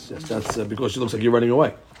 That's because it looks like you're running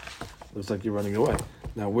away.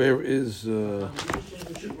 Now, where is? The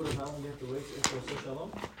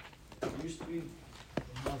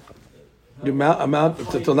amount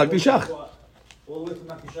till Nakli Shach. All the way to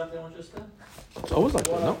Nakli Shach, they want just that? It's always like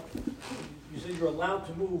that, no? You said you're allowed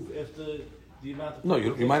to move if the amount of... No,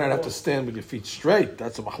 you might not have to stand with your feet straight.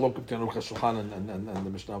 That's a machlok between Aruch HaShulchan and the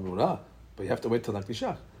Mishnah Berurah. But you have to wait till Nakli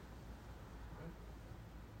Shach.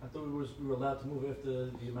 I thought we were allowed to move after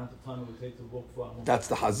the amount of time it would take to walk for Amot. That's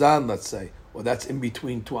the Hazan, let's say. Or that's in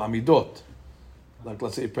between 2 Amidot. Like,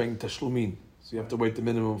 let's say you're praying Tashlumin. So you have to wait the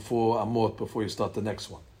minimum 4 Amot before you start the next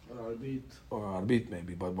one. Or Arbit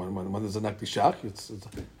maybe. But when there's a Nakli Shach, it's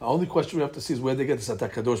the only question we have to see is where they get this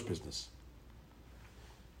Atak Kadosh business.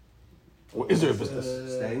 Or is there a business?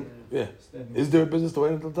 Staying? Yeah. Is there a business to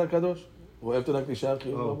wait until Atak Kadosh? Or after Nakli Shach,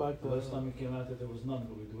 you go back The there? last time we came out that there was none,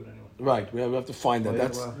 but we do it anyway. Right, we have to find that.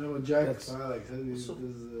 That's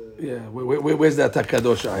Yeah, where's that Atak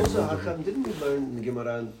Kadosh Also, item? Hakam, didn't we learn in the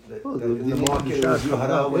Gemara that Oh, in the the market it was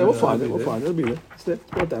Yuhara? Yeah, we'll find it. It'll be there. It's there. It's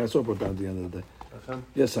brought down. I saw it brought down at the end of the day. Hakam,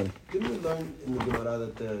 Yes, honey. didn't we learn in the Gemara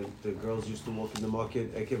that the girls used to walk in the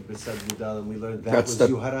market, Ekev B'Sad Gudal, and we learned that That's was the-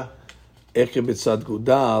 Yuhara? Ekev B'Tzad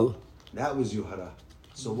Gudal. That was Yuhara.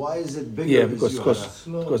 So why is it bigger Yeah, as because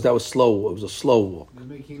Yuhara? that was slow. It was a slow walk. they're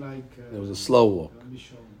making like... It was a slow walk.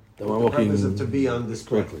 They were The purpose of walking to be on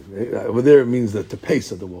display. quickly. Over there, it means the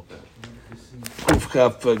pace of the walk. Kuf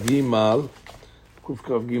Kaf Gimal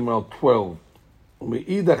 12.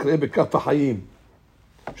 ומאידך ראה בכף החיים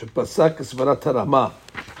שפסק כסברת הרמה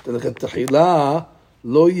תחילה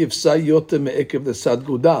לא יפסע יותר מעקב לצד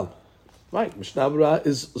גודל. Right, Mishnah Berurah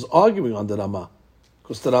is arguing on the Rama.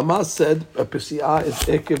 Because the Rama said a PCA is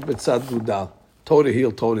ekev b'tzad gudal. Toe to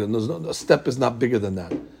heel. A step is not bigger than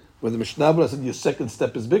that. Where the Mishnah Berurah said your second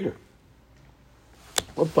step is bigger.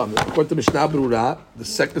 What problem? According to Mishnah Berurah, the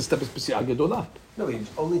second step is Pesiyah Gedolah. No, it's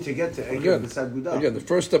only to get to Ekev B'tzad Gudal. Again, the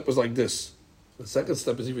first step was like this. The second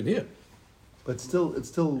step is even here. But still, it's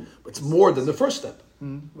still. It's more than the first step.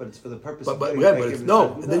 But it's for the purpose But of but getting yeah, to but Ekev it's B'tzad no.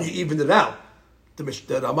 Gudal. And then you even it out.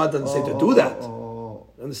 The Ramah doesn't say to do that.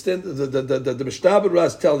 Understand? The Mishnah Berurah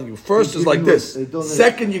is telling you first He's is like giving you this. a-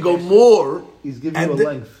 Second, you go more. He's giving and you a then,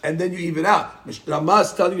 length. and then you even out. Ramah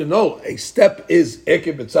is telling you no. A step is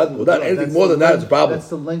Ekev B'tzad Gudal. Anything That's more the than that is a length- problem. That's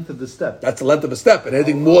the length of the step. That's the length of a step, and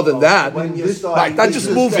anything more than that, When you start- right? Not this just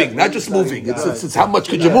is moving, step, not when just you start moving. getting It's how much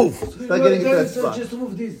could you move? Start getting to that spot. Just to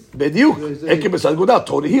move this. Bediuk, Ekev B'tzad Gudal,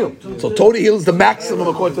 Totally heel. So totally heel is the maximum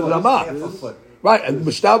according to the Ramah. Right, and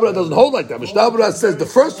Mishnah Berurah doesn't hold like that. Mishnah Berurah says the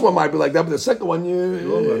first one might be like that, but the second one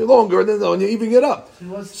you're longer, and then you're evening it up.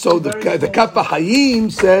 So the Kaf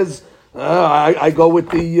HaHayim says, I go with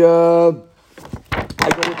the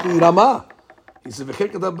Ramah. He said,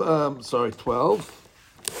 12.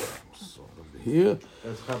 So over here.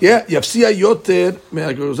 Yeah, יפסיע יותר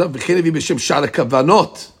מהגרוזיו וכן הביא בשם שער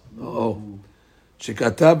הכוונות.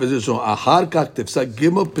 שכתב בזה שהוא אחר כך תפסק ג'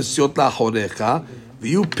 פסיעות לאחוריך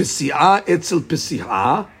ויהיו פסיעה אצל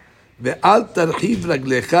פסיעה ואל תרחיב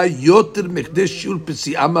רגליך יותר מכדי שיעור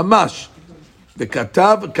פסיעה ממש.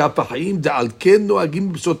 וכתב כף החיים דעל כן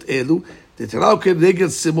נוהגים בפסיעות אלו תתראה עוקר רגל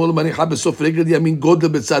שמאל מניחה בסוף רגל ימין גודל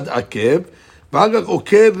בצד עקב ואחר כך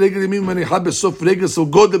עוקר רגל ימין מניחה בסוף רגל שמאל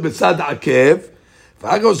גודל בצד עקב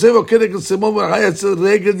ואחר כך עושה ועוקר רגל שמאל מניחה אצל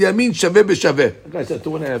רגל ימין שווה בשווה.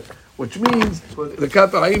 Which means the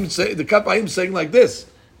Kaf HaHayim saying like this.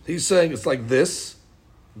 He's saying it's like this,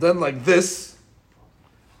 then like this.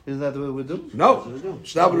 Isn't that the way we do? No,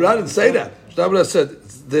 Mishnah Berurah didn't say that. Mishnah Berurah said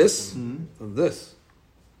it's this and this,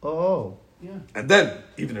 Oh. and then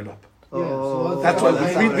even it up. Oh. That's why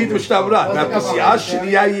we read Mishnah Berurah. Now Pesiyah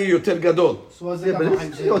Sheniya Yeh Yoter Gadol. Yeah, but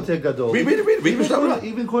it's Yoter Gadol. Read Mishnah Berurah.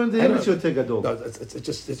 Even according to him, it's Yoter Gadol.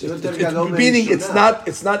 No, meaning it's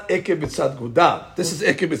not Ekev B'tzad Gudal. This is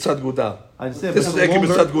Ekev B'tzad Gudal. I understand. This is Ekev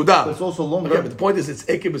B'tzad Gudal. But it's also longer. Okay, but the point is it's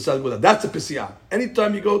Ekev B'tzad Gudal. That's a Pesiyah.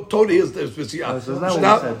 Anytime you go totally is there's Pesiyah. So that's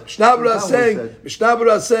not what he said. Mishnah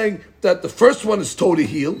Berurah is saying that the first one is totally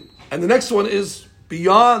heel and the next one is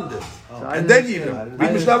beyond it. And then you even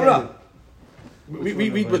read Mishnah Berurah.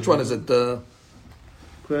 Read which one is it?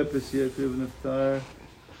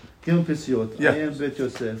 Kim Pesiot. Yeah. I am Bet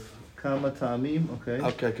Yosef. Kama Tamim. Okay.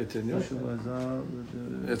 Okay, continue. It's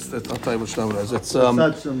I'll tell you which number it is. It's Sad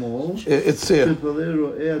Shemol. it's here.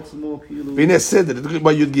 Shepalero Eatzmo Kilu. V'nei Seder. It's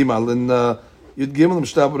by Yud Gimal in Yud Gimal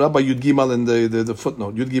Mishnah Berurah by Yud Gimal in the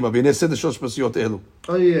footnote. Yud Gimal. V'nei Seder Shosh Pesiot Elu.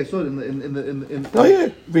 Oh yeah, sorry. In Oh yeah.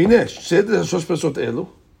 V'nei Seder Shosh Pesiot Elu.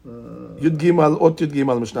 Yud Gimal Ot Yud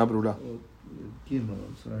Gimal Mishnah Berurah. Gimel.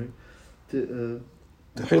 I'm sorry.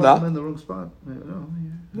 Tehila. I'm in the wrong spot. No.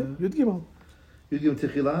 Yud Gimal. You give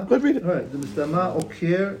Tehila. Go read it. All right. The Mistama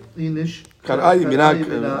Oker Inish. Karai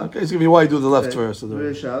Minak. Okay, it's gonna be why you do the left first.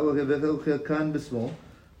 רשע, כאן בשמאל,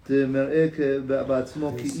 מראה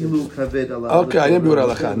בעצמו כאילו כבד עליו. Okay, I didn't do it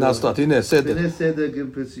הלכה. Now start. הנה, סדר. הנה סדר גם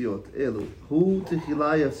פסיעות אלו. הוא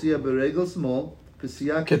תחילה יפסיע ברגל שמאל,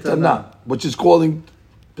 פסיעה קטנה. קטנה. Which is calling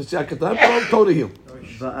פסיעה קטנה, totally heel.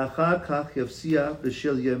 ואחר כך יפסיע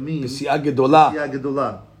בשל ימין, פסיעה גדולה. פסיעה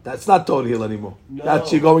גדולה. That's not totally heel anymore.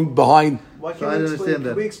 That's you going behind. Why So I can't we don't explain? understand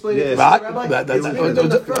Can we that. explain Yes. it? Right? Rabbi, That's it's bigger than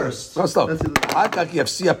the first. No, stop. That's it. אחר כך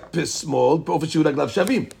יפסיע שמאל, באופן שהוא רגליו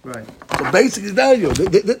שווים. Right. So basically, there you go.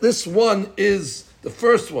 This one is, the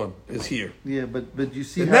first one is here. Yeah, but you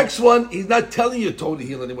see The how... next one, he's not telling you totally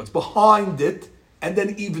heel anymore. It's behind it, and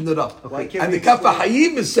then even it up. Why can't And we the Kaf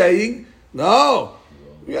HaHayim is saying, no,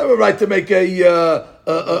 you have a right to make a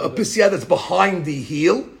pisiyah that's behind the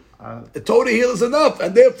heel. The total heel is enough,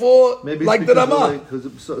 and therefore, Maybe like the Ramah.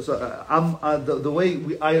 The way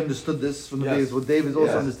I understood this from the Yes. days, what Dave is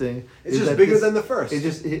also Yeah. understanding. It's is just that bigger this- than the first. It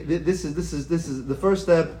just this is the first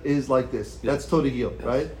step is like this. That's total heel,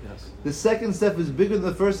 right? Yes. The second step is bigger than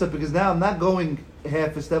the first step because now I'm not going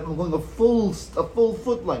half a step. I'm going a full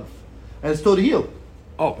foot length, and it's total heel.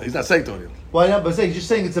 Oh, he's not saying total heel. Why not? But he's just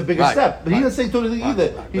saying it's a bigger Right, step. But he's right. not saying totally either.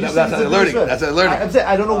 right. He's But just that's saying it's a learning. bigger step. That's a learning. I'm saying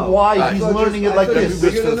I don't know why Right. he's I thought learning just- it like I thought this. just But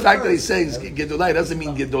bigger for than the the fact that he's first. saying Gedolah, it doesn't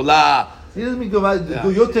mean Gedolah. He doesn't mean go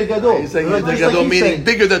yote gadol. He's saying Just like Gedolah he's meaning saying.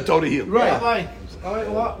 bigger than total heel. Right. Rabbi,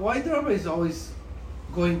 why the rabbi is always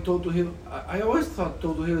going toe to heel? I always thought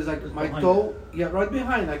toe to heel is like my toe, right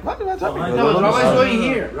behind. Like What am I talking Behind. about? no, the rabbi's going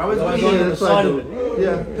here. Rabbi's going Rabbi's here. on the side of it.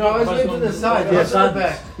 Yeah. The rabbi's going to the side. Yeah, Rabbi's going side.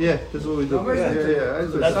 back. Yeah, that's what we do. Okay.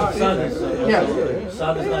 That's what Sad is. Yeah.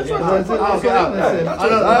 Sad is not That's it. here. Okay, I understand.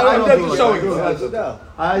 I'm just showing you.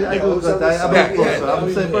 I I go with that. I'm Yeah, closer.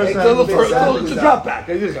 I'm saying first It's a time. little further. It's a drop back.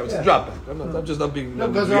 It's a drop back. I'm just not being. No,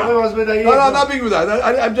 because yeah. Rabbi was with a No, I'm not being with that.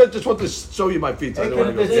 I just want to show you my feet. I don't want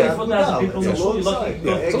to There's go. 84,000 people in the shul. You're lucky.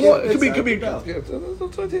 It's a lot. It could be. Yeah,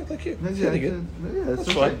 that's right here. Thank you.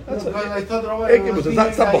 That's fine. That's Because it. I thought Rabbi It was was being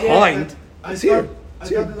not a guy, behind. I It's here. thought It's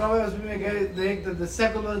here. the Rabbi was being a guy that the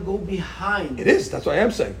second one go behind. It is. That's what I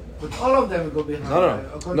am saying. But all of them go behind.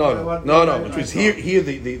 No. Which means here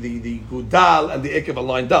the Gudal and the Ekev are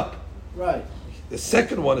lined up. Right. The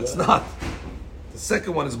second one, it's not. The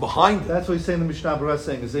second one is behind it. That's what he's saying. The Mishnah Berurah is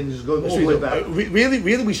saying is saying just going all That's the what way we do. back.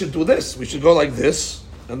 Really, we should do this. We should go like this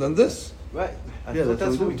and then this. Right. I Yeah, thought that's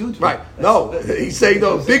that's what we do. Right. No, he's saying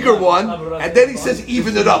no, bigger one, and then he says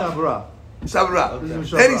even it up. Sabra.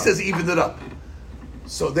 Then he saes even it up.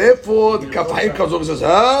 So therefore, the Kaf Haim comes over and says,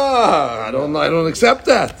 I don't accept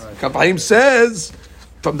that. Kaf Haim says,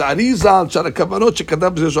 from the Arizal, שער הכוונות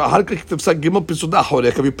שכתב בזה, שאחר כך תפסק ג' פסודה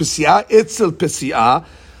אחוריה, כבי פסיעה אצל פסיעה,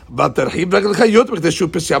 בתרחיב רגל חיות, בכדי שהוא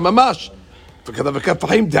פסיעה ממש. וכתב כף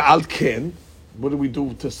חיים דעל כן, what do we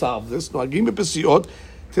do to solve this? נוהגים בפסיעות,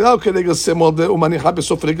 תראה כרגל שמאל ומניחה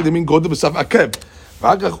בסוף רגל ימין גודל בסף עקב.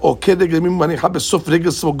 ואחר כך או כרגל ימין ומניחה בסוף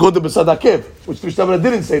רגל שמאל גודל בסף עקב, which Mishnah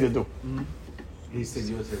didn't say to do. He said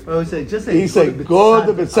you would say. Oh, just say. He said, go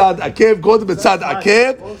to בצד עקב, go to בצד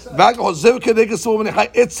עקב, ואחר כך עוזב כרגל שמאל ומניחה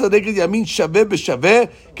אצל רגל ימין שווה בשווה,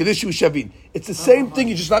 כדי שהוא שווין. It's the same thing,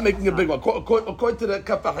 you're just not making a big one. According to the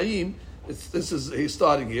Kaf Haim, he's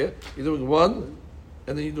starting here. You're doing one,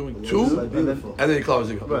 and then you're doing two, and then you're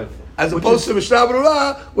closing up. Right. As opposed to Mishnah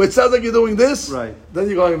Berurah, where it sounds like you're doing this, Right. then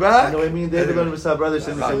you're going back. No, I mean they're learning Mishnah Berurah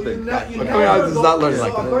saying the same thing. You Coming out is not learning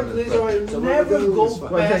like that. according to this, you never go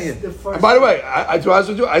past the first. And by the way, I to be honest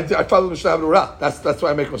with you, I follow Mishnah Berurah. That's why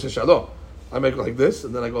I make Moshe Shalom. I make it like this,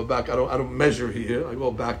 and then I go back. I don't measure here. I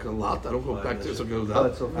go back a lot. I don't go back to so it goes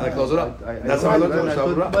down, and I close it up. That's how I learned Mishnah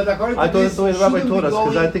Berurah. But according to I thought this, that's the way the Rabbi shouldn't taught be us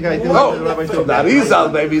because I think I did No, what the Rabbi from told the me. Arizal,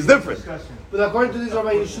 maybe it's different. But according to this,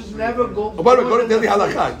 Rabbi, you should never go. Oh, by the way, go to Daily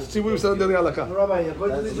Halakha. See what we said in Daily Halakha. Rabbi,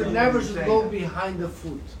 according to this, you never should go behind the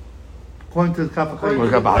foot. According to the Kaf Haim. Well,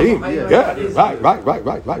 Kaf Haim, yeah,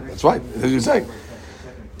 right. That's right. That's what you're saying.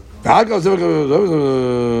 ואחר כך זה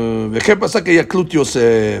וכן פסק יקלות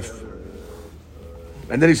יוסף.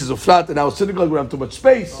 And then he says, flat, and now synagogue we have too much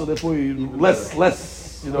space, so therefore less.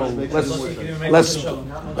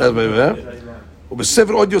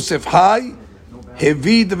 ובספר עוד יוסף חי,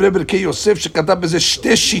 הביא דברי ברכי יוסף שכתב בזה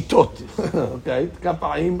שתי שיטות. אוקיי? כף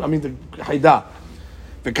חיים, חיידה.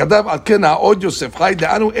 וכתב על כן העוד יוסף חי,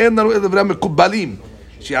 דענו אין לנו את דברי המקובלים,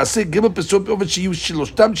 שיעשה ג' פסוק באופן שיהיו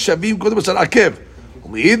שלושתם שווים קודם בצד עקב.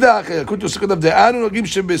 ומאידך, ילקוט יוסף כתב, דענו נוהגים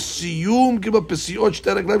שבסיום ג' פסיעות שתי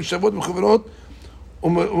רגליים שוות מכוונות,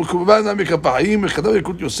 וכמובן זה מכף חיים, וכתב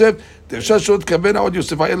ילקוט יוסף, אפשר שלא תכוון העוד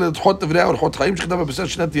יוסף האלה לדחות דברי אורחות חיים, שכתב בפסק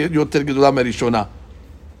שנה תהיה יותר גדולה מהראשונה.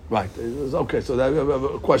 Right. Okay, so I have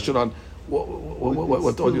a question on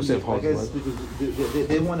what the audio safe holds. I guess because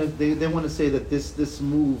they want to say that this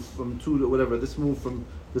move from two to whatever, this move from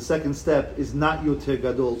the second step is not Yoter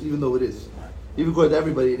Gadol, even though it is. Even according to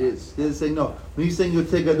everybody, it is. They're saying no. When he's saying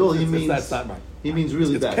Yoter Gadol, he means that's not right. He means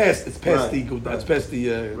really It's bad. past. It's past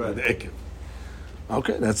Right. the Ekev.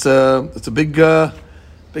 Okay, that's a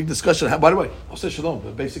big discussion. By the way, I'll say shalom,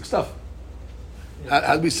 the basic stuff.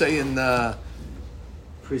 How do we say in?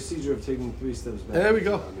 Procedure of taking 3 steps back. There we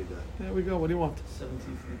go. There we go. What do you want?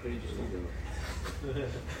 73 pages.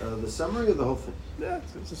 The summary of the whole thing. Yeah,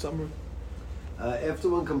 it's a summary. After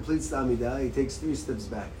one completes the Amidah, he takes 3 steps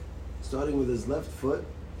back, starting with his left foot,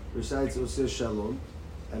 recites Oseh Shalom,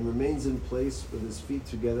 and remains in place with his feet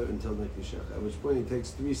together until Nekishach, at which point he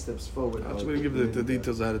takes 3 steps forward. I'm just going to give the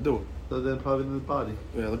details of how to do it. So then probably in the body.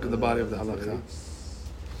 Yeah, look at the body of the halakha.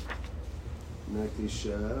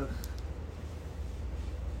 Nekishach.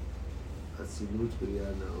 Atzilut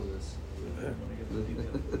B'riyah Na'olas. No,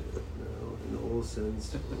 in all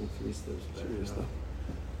sense, only 3 steps back. Serious stuff.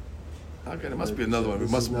 Okay, there must be another one. We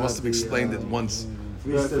must have explained it once.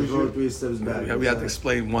 3 steps forward, 3 steps back. We had to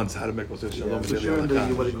explain once how to make Oseh Shalom. For sure in the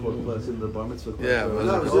what do you call it class in the bar mitzvah class. Yeah,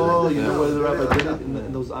 right? well, You know where the rabbi did it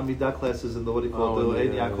in those Amidah classes and the what do you call it, the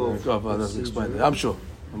Ein Yaakov. That's explained it. I'm sure.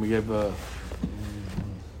 And we gave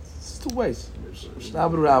it's 2 ways. Mishnah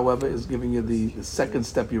Berurah, however, is giving you the second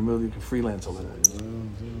step. You can freelance a little.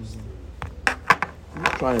 I'm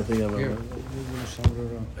trying to think of it.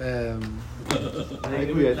 I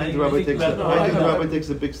agree. I think the rabbi takes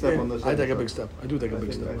a big step on this. I take a big step. I do take a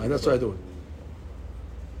big step. That's what I do.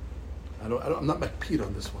 I'm not McPete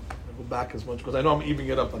on this one. I go back as much because I know I'm evening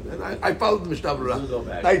it up. And I followed the Mishnah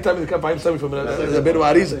Berurah. Now you tell me the Kaf Haim 7 for a minute. There's a bit of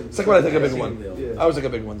Ariz. Second one, I take a big one. I always take a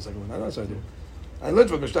big one. The second one. That's what I do. I learned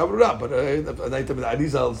from Mishnah Berurah, but the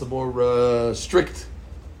Arizal is more strict.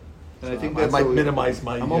 And I think I that's might how minimize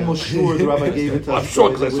my. I'm almost sure the rabbi gave it to us. I'm sure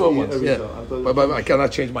because I with saw the once. Yeah, Arizal. but I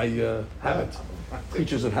cannot change my habit.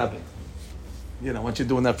 Creatures of habit. You know, once you're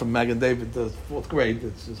doing that from Mag and David, the fourth grade,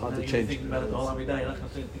 it's hard to change. Think about it all every day. You're not going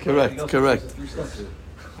to think Correct, about correct. Three steps.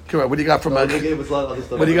 Correct. What do you got from? They gave us a lot of other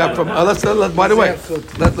stuff. What do you got from? By the way,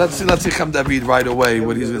 let's see Cham David right away.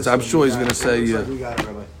 What he's going to say. I'm sure he's going to say. We got it,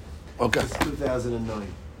 Rabbi. Okay. It's 2009.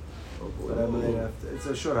 But I might have to, it's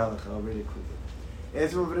a short halakha. I'll read it quickly.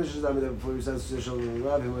 After one finishes Amidah before he starts to Shalom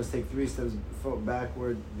Rav, he must take 3 steps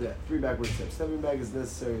backward, 3 backward steps. Stepping back is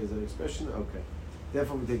necessary as an expression. Okay.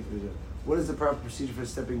 Therefore, we take 3 steps. What is the proper procedure for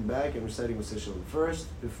stepping back and reciting with Shalom? First,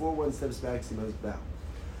 before one steps back, he must bow.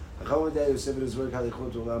 Chacham Yosef in his work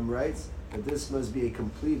Halichot Olam writes that this must be a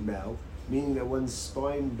complete bow, meaning that one's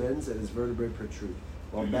spine bends and his vertebrae protrude.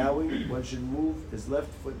 While bowing, one should move his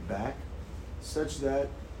left foot back, such that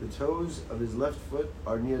the toes of his left foot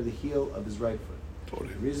are near the heel of his right foot.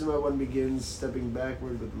 The reason why one begins stepping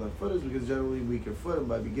backward with the left foot is because generally weaker foot, and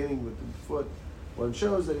by beginning with the foot, one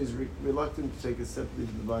shows that he's reluctant to take a step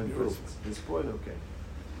into the divine presence. At this point, okay.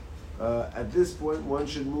 At this point, one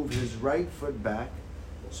should move his right foot back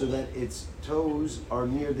so that its toes are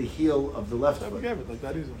near the heel of the left foot.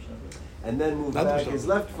 And then move back his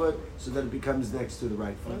left foot so that it becomes next to the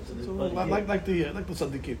right foot. Like the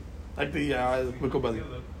Sadiqim, like the Mikobali.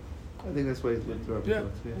 I think that's why it's with the rabbi. Yeah,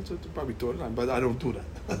 that's what they probably taught it, but I don't do that,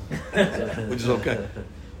 which is okay.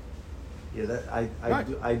 Yeah, that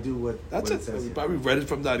I do what That's what it. says We here. probably read it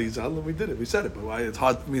from the Arizal and we did it. We said it, but it's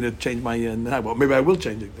hard for me to change my well, maybe I will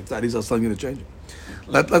change it if the Arizal's telling me to change it.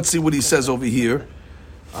 Let's see what he says over here.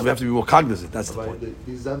 I have to be more cognizant. That's the point.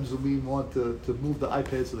 These Zamzumim want to move the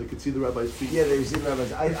iPad so they can see the rabbi's feet. Yeah, they've seen rabbis.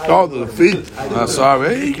 The feet.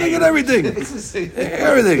 Sorry, you can't get everything.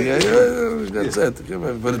 Everything. Yeah, that's it.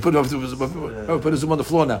 But put it on the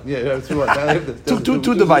floor now. Yeah, that's right.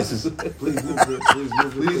 Two devices. Please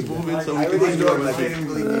move it so we I can see the rabbi's feet.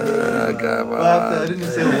 Come on. I didn't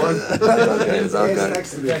say it was. It's okay.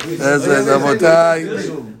 Next to me. That's it.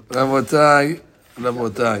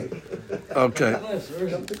 Rabotai. Okay.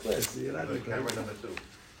 Come to class. You're not in camera number 2.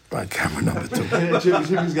 Right, camera number 2.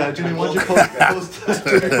 Jimmy's got it. Jimmy, why don't you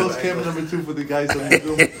post camera number 2 for the guys on the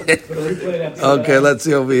Zoom? Okay, let's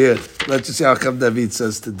see over here. Let's just see how Cham David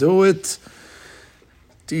says to do it.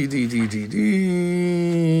 He's going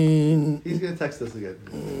to text us again.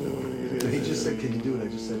 He just said, "Can you do it?" I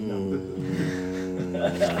just said no.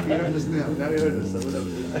 He heard us now. Now he heard us. So whatever.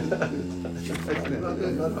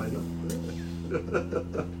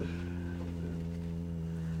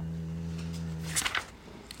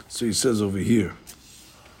 So he says over here.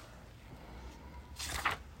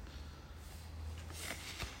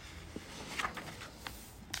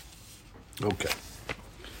 Okay.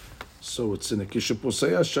 So it's in a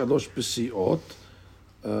Kishaposaya Shalosh Pesiot.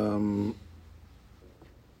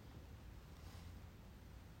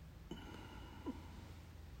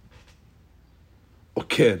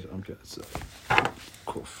 Okay, so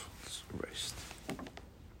Kuf. It's erased.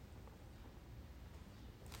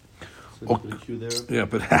 Yeah,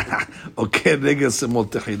 but אוקיי, רגל שמאל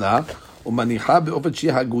תחילה, ומניחה באופן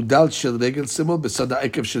שיהיה הגודל של רגל שמאל בצד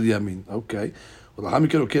העקב של ימין. אוקיי. ולאחר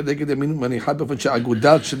מכן אוקיי, רגל ימין ומניחה באופן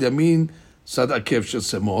שהגודל של ימין צד העקב של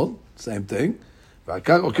שמאל, same thing. ואחר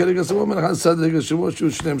כך אוקיי, רגל שמאל ומניחה צד רגל שמאל,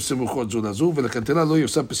 שיהיו שניהם סמוכות זו לזו, ולכתלה לא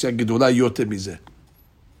יוסף פסיעה גדולה יותר מזה.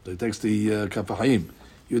 זה טקסט כף החיים.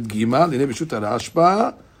 י' ג' הנה בשו"ת הרשב"א,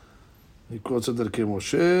 לקרוא את זה דרכי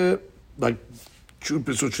משה, True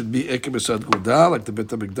Pesut should be Eke Besad Goda, like the Bet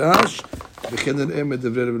HaMikdash. וכן נראה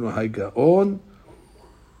מדברי רבנו חי גאון.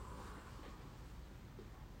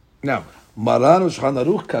 Now, מרן ושולחן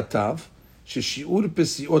ערוך כתב ששיעור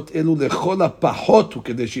פסיעות אלו לכל הפחות הוא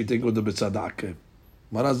כדי שייתן גודל בצד העקב.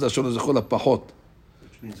 מרן זה לשון לכל הפחות.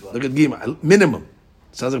 Look at גימא, minimum.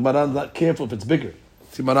 Sounds like מרן not careful if it's bigger.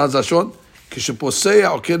 See מרן זה לשון? כשפוסע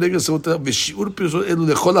או כנגד סמותה, ושיעור פסיעות אלו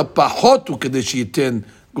לכל הפחות הוא כדי שייתן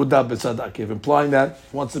Gudab b'tzad akev, implying that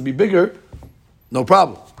if he wants to be bigger, no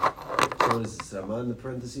problem. So is this Ramah in the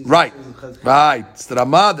parentheses? Right. It's the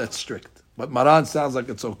Ramah that's strict. But Maran sounds like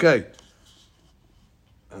it's okay.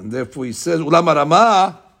 And therefore he says, Ulama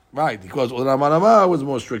Ramah, right, because Ulama Ramah was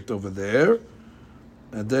more strict over there.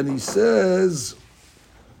 And then he says,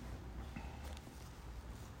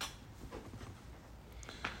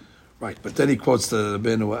 right, but then he quotes the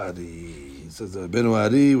Benu Ari. He says the Benu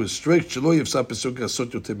Ari was strict. Shelo yifsa pesuk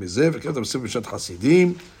asot yoter mizeh. V'kev tamsim b'shat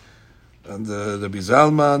Hasidim, and the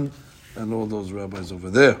Bizalman, and all those rabbis over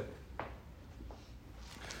there.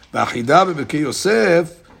 Ba'achida b'Birkei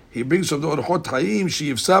Yosef, he brings from the Orchot Chaim,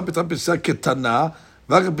 שיפסע פתאום פסיעה קטנה,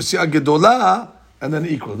 ואחר כך פסיעה גדולה, and then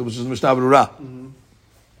equal, which is משנה ברורה.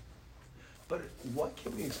 But why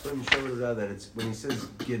can't we explain Mishnah Berurah that it's when he says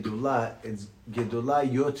Gedula, it's Gedula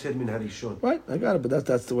Yoter min Harishon? Right, I got it, but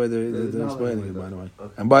that's the way they're explaining it, by the way.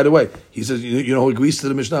 Okay. And by the way, he says, you know who agrees to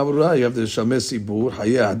the Mishnah Berurah? You have the Shameh Sibur,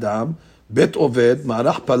 Hayeh Adam, Bet Oved,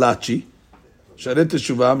 Ma'arach Palachi, Sharet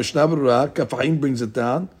Teshuvah, Mishnah Berurah, Kafahim brings it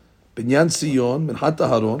down, Binyan Sion, Minhat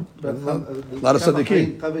Aharon, a lot of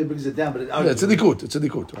Tzaddikim. Kaveh brings it down, but Yeah, it's a Dikut,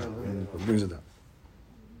 It brings it down.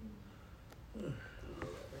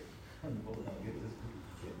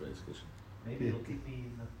 Maybe it'll keep me.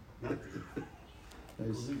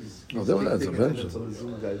 Oh, that's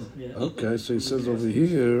eventually. Okay, so he says over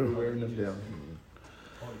here.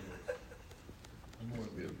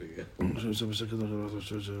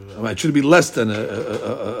 It should be less than a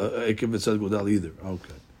Ekev V'Tzad Godal either.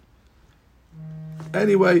 Okay.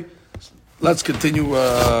 Anyway, let's continue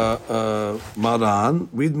Maran.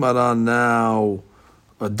 Read Maran now.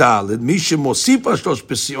 Daled. Misha Mosifa Shlosh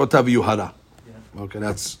Pesiot Yuhara. Okay,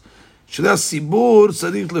 that's. שני הסיבור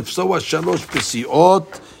צריך לפסוע 3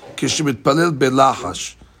 פסיעות כשמתפלל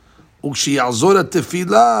בלחש. וכשיעזור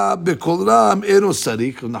התפילה בקול רם אינו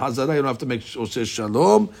צריך, לחזרה you don't have to make עושה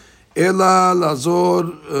שלום, אלא לעזור,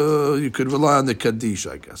 you could rely on the Kaddish,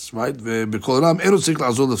 I guess, right? ובקול רם אינו צריך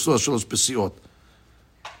לעזור לפסוע 3 פסיעות.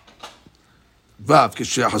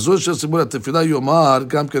 כשיחזור של הסיבור התפילה יאמר,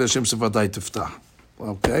 גם כן השם שפתי תפתח.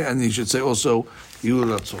 Okay, and he should say also, יהיו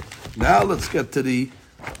רצון. Now let's get to the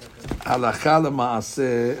Halakha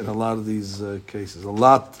l'maaseh in a lot of these cases. A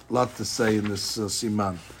lot to say in this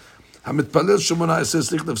siman. המתפלל 18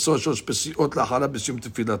 צריך לפסוע 3 פסיעות לאחריו בסיום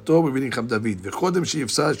תפילתו, we're reading Cham David. וקודם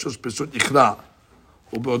שיפסע 3 פסיעות יקרא.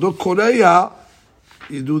 ובעודו קורע,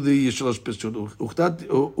 ידעו די 3 פסיעות.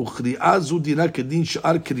 וקריאה זו דינה כדין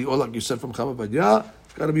שאר קריאו, like you said from Chama Vadia,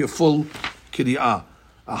 it's got to be a full קריאה.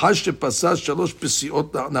 אחר שפסע 3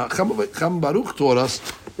 פסיעות, Cham Baruch told us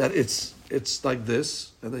that it's like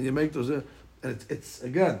this, and then you make those, and it's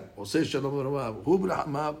again, Oseh Shalom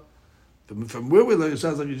Ramav. From where we learn, it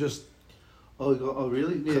sounds like you just. Oh,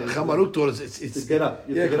 really? Yeah. Chamaruk taught us it's to get up.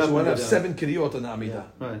 Yeah, because we have 7 kiriyot in Amidah.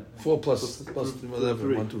 Right. 4 plus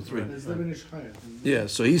whatever, 1, 2, 3. It's the Minish Chaya. Yeah,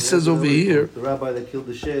 so he says over here. The rabbi that killed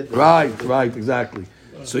the shed. Right, exactly.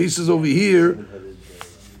 So he says over here.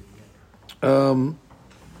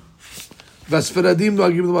 והספרדים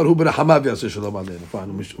נוהגים לומר הוא ברחמיו יעשה שלום עלינו.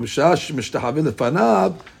 ומשעה שמשתחווה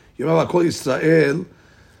לפניו, יאמר על כל ישראל,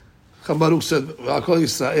 Cham Baruch said, ועל כל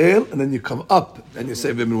ישראל, and then you come up and you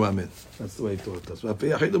say ואמרו אמן. That's the way he taught us.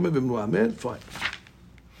 והיחיד אומר ואמרו אמן, fine.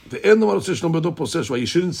 ואין לומר עושה שלום בידו פוסש, you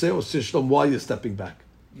shouldn't say עושה שלום while you're stepping back.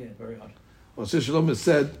 Yeah, very hard. עושה שלום is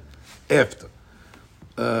said after.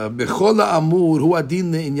 בכל האמור הוא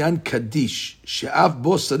הדין לעניין קדיש, שאף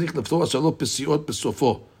בו צריך לפתור 3 פסיעות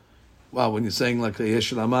בסופו. Wow, when you're saying like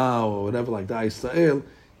Yesh Lama or whatever like that, Israel,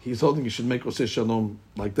 he's holding you should make Oseh Shalom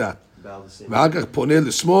like that. ואחר כך פונה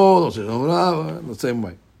לשמאל, Oseh Shalom, the same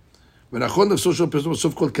way. ונכון לפסול שלום פסול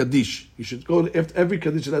בסוף כל קדיש. You should go after every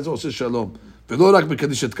קדיש that has Oseh Shalom. ולא רק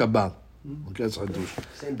בקדיש התקבל. Okay, that's חידוש.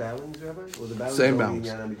 Same balance, Rabbi? Or the balance Same balance.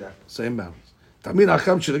 Same balance. תמיד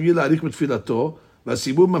החכם שרגיל להאריך בתפילתו,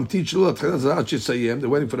 והסיבוב ממתין שלו להתחיל הזרה עד שיסיים, they're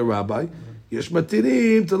waiting for the rabbi. יש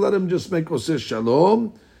מתירים to let him just make Oseh Shalom.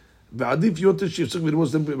 ועדיף יותר שיפסק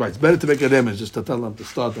ולרמוז them, right, it's better to make a remez, just to tell them to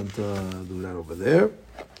start and to do that over there.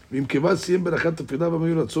 ואם כיוון סיים ברכת תפילה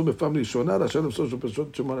ומיון רצון בפעם ראשונה, רשאי לפסול 3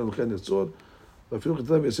 פסעות שומר אלוקי נצור, ואפילו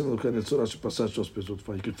כתב וישים אלוקי נצור, עד שפסע 3 פסעות.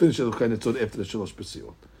 You can finish אלוקי נצור after the 3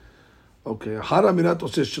 פסיעות. אוקיי, אחר אמירת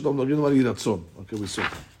עושה שלום, נגיד לומר יהי רצון. אוקיי, we saw.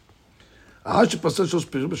 אחר שפסע 3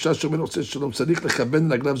 פסעות, בשעה שאומר עושה שלום, צריך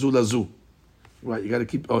לכוון רגליו זו לזו. Right, you got to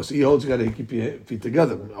keep, oh, so he holds, you got to keep your feet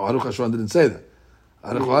together. Aruch HaShoan didn't say that. You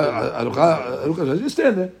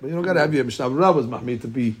stand there, but you don't got to have your Mishnah Berurah was mahmid to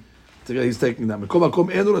be together. He's taking that. מכל מקום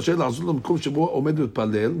אינו רשאי לעזור למקום שבו עומד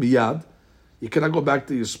להתפלל מיד. You cannot go back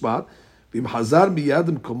to your spot. ואם חזר מיד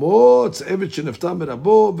למקומו, it's עבד שנפטר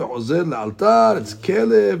מרבו ועוזר לאלתר, it's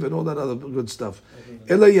כלב and all that other good stuff.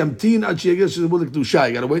 אלא ימתין עד שיגיע שזבו לקדושה.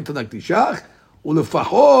 You got to wait till נקדישך,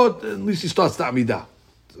 ולפחות, at least he starts the עמידה.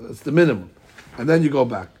 That's the minimum. And then you go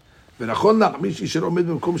back. ונכון להחמיא שישר עומד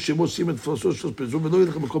במקום שבו שים את פרסו של פזור ולא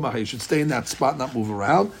ילך למקום אחר. You should stay in that spot, not move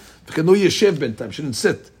around. וכן לא ישב בינתיים, shouldn't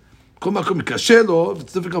sit. כל מקום קשה לו,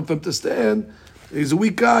 it's difficult for him to stand. He's a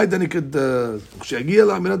weak guy, then he could, כשיגיע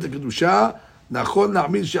לאמינת הקדושה, נכון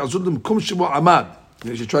להחמיא שיעזור למקום שבו עמד.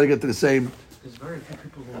 You should try to get to the same. There's very few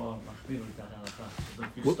people who are machmir with that halakha. So if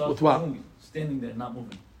you With start what? standing there, not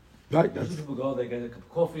moving. Right. Usually people go, they get a cup of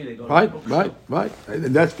coffee, they go to Right, the bookstore. right.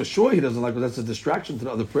 And that's for sure he doesn't like, because that's a distraction to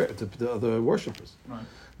the other to the other worshippers. Right.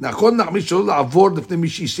 נכון נחמיר שלא לעבור לפני מי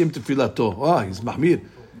שיסיים תפילתו. He's מחמיר.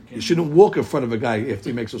 You shouldn't walk in front of a guy after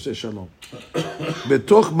he makes עושה שלום.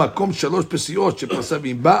 בתוך מקום 3 פסיעות שפסק,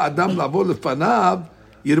 אם בא אדם לעבור לפניו,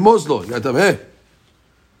 ירמוז לו. יגיד, hey,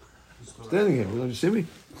 standing here, don't you see me?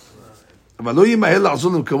 אבל לא ימהל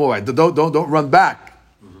לעזור למקומו. Don't run back.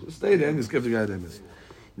 Just stay there and just give the guy the emes.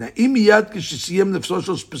 Now, אם מיד כשסיים לפסול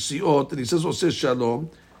 3 פסיעות, and he says עושה שלום,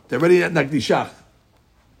 they're already at נקדישך.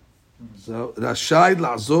 So, רשאי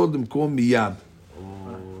לעזור למקום מיד.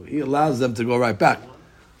 He allows them to go right back.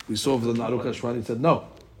 We saw for the Aruch HaShulchan, he said no.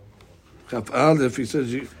 Chaf Aleph, he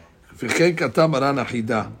says, וכן כתב מרן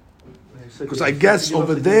אחידה. Because I guess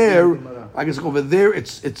over there,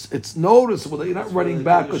 it's noticeable that you're not running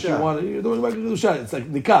back because you want to. You're doing back to the shot. It's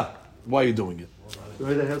like nikah. Why are you doing it? So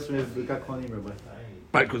that helps me with Birkat Kohanim, Rabbi.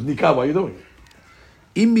 Right, because nikah. Why are you doing it?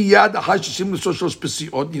 אם מיד אחרי ששים לשלוש 3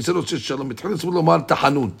 פסיעות, ניסה לעשות שלום, מתחיל לצבור לומר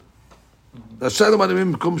תחנון. רשאי לומר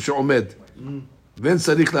במקום שעומד, ואין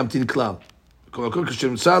צריך להמתין כלל. כל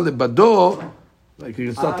כשנמצא לבדו, like you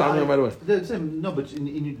can start talking right away. No, but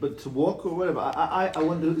to walk or whatever, I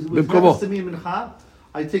wonder, with happens to me in Mincha,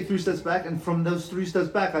 I take 3 steps back, and from those 3 steps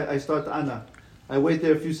back, I start Anna. I wait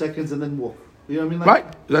there a few seconds and then walk. You know what I mean? Like, right.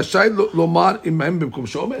 רשאי לומר עמהם במקום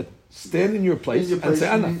שעומד. Stand in your place, and say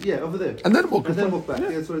Anna. Yeah, over there. And then walk. And then walk back.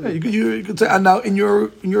 Yeah, that's what it is. You could say Anna in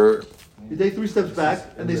your. You take 3 steps back,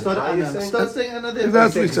 and they start Anna. Start saying Anna there.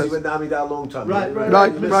 That's what he says. He went down a long time.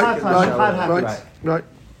 Right.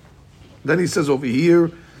 Then he says over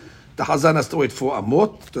here, the Hazan has to wait for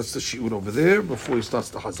Amot. That's the shiur over there before he starts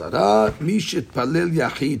the Hazara. מי שהתפלל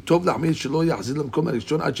יחיד, טוב להחמיר שלא יחזיר למקום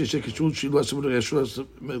הראשון עד שיש קישור שלא יסבו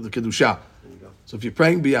לקדושה. So if you're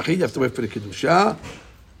praying ביחיד, you have to wait for the kedusha.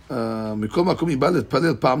 מכל מקום אם בא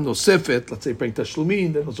להתפלל פעם נוספת, let's say praying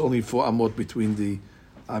תשלומין, then it's only 4 Amot between the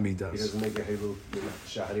Amidas. He doesn't make a hilul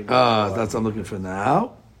shahari. That's what I'm looking for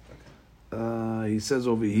now. He says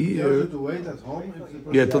over You here. have to wait at home.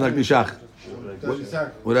 Yeah, till Nakdishach.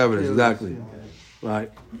 Exactly. Whatever it is, exactly. Right.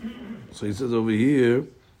 So he says over here.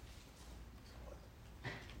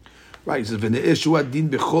 Right, he says, ונאשו הדין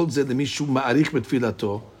בכל זה למישהו מעריך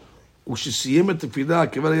בתפילתו, ושסיים את התפילה,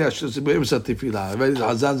 כבר היה שזה באמצע התפילה, אבל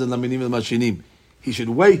החזן זה למינים ולמשינים. He should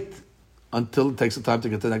wait until it takes the time to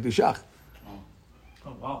get to Nakdishach.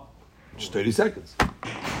 Oh, wow. Just 30 seconds.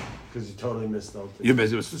 Because you totally missed out.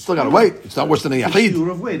 You still got to wait. It's not worse than a yahid.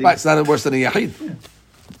 Right, it's not worse than a yahid.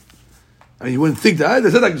 I mean, you wouldn't think that. They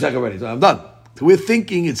said Nakdishach already, so I'm done. So we're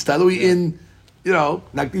thinking it's talui in,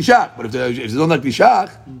 Nakdishach. But if there's no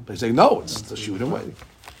Nakdishach, they're saying no, it's the shoot and waiting.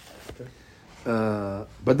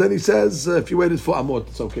 But then he says, if you waited for Amot,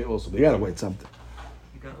 it's okay also. But you got to wait something.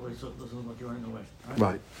 You gotta wait so it doesn't look like you're running away.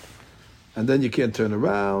 Right. And then you can't turn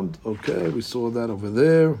around. Okay, we saw that over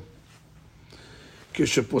there.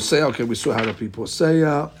 Kisha Posea, okay, we saw how to be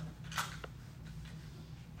Posea.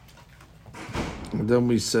 And then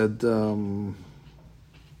we said,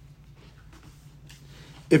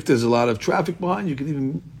 if there's a lot of traffic behind, you can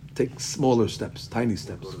even take smaller steps, tiny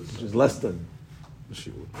steps, which is less than the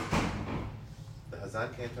shiur. The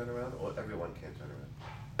Hazan can't turn around, or everyone can't turn around?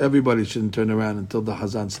 Everybody shouldn't turn around until the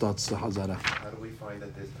Hazan starts the Hazara. How do we find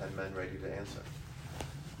that there's 10 men ready to answer?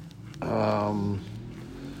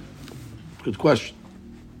 Good question.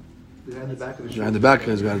 Behind the back of the Behind the back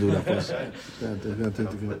guy's got to do that for us. With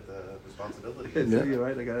the responsibility. Yeah, you're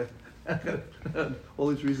right. I got all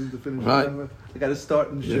these reasons to finish. Right. I got to start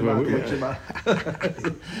in Shema.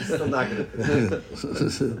 Still not going to.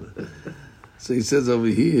 So he says over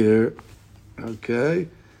here, okay,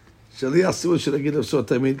 Shaliach Siur should I get him so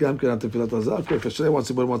Tamid Gam Kan Tefilat Hazar? Okay, if Shaliach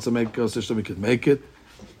wants to make so we can make it.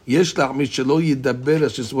 יש להחמיד שלא ידבר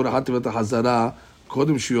שסבור אחת תפילת החזרה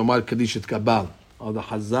קודם שהוא יאמר קדיש יתקבל. Or the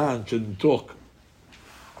Hazan shouldn't talk.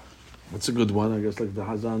 That's a good one. I guess like the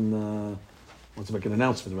Hazan wants to make an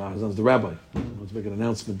announcement. Right? Hazan's the rabbi. Wants to make an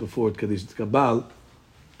announcement before it Kaddish Tkabal.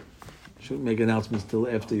 Shouldn't make announcements till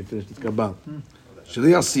after you finish the Tkabal.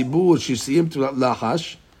 Shaliach Sibur שסיים תפילת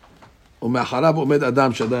לחש ומאחריו עומד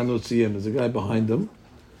אדם שעדיין לא סיים. There's a guy behind him.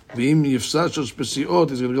 ואם יפסד 3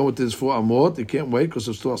 פסיעות, he's going to go with his 4 אמות. He can't wait because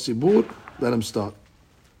of Shaliach Sibur. Let him start.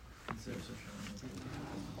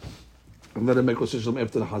 And let him make Oseh Shalom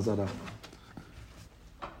after the Hazara.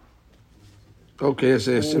 Okay, yes.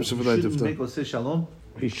 Shouldn't make Oseh Shalom.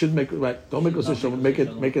 He should make it right. Don't make Oseh Shalom. Make it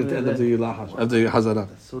at the end of the Lahash, of the Hazara.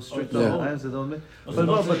 That's so strict. Yeah. I answer, don't make.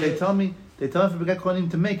 But they tell me for Birkat Kohanim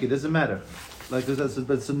to make it. Doesn't matter. Like but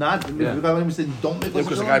it's not. Birkat Kohanim said don't make Oseh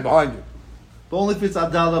Because the guy Shalom. behind you. But only if it's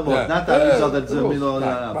Adal Amot, Yeah. not that Yeah, result that's of course. Milo.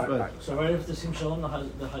 Right. So right after Sim Shalom, the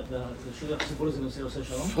Shulach Tzibur is going to say Oseh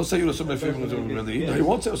Shalom? He'll say Yerusha Mefim really. No, he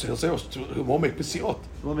won't say. He'll say he won't make pesiot.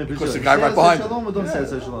 Because Because the guy right behind him. Shalom or don't say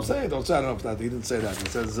Yeah, Shalom? Say it. Don't say. I don't know if that. He didn't say that.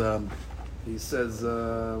 He says.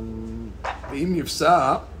 Ve'im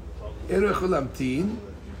yifsa ero yachol lamtin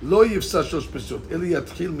lo yifsa shlosh pesiot. Eli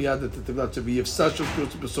yatchil miyad et tevila tzevi yifsa shlosh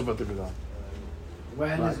pesiot besov tevila.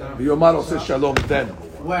 When is it? V'yomar oseh shalom then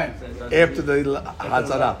When? after the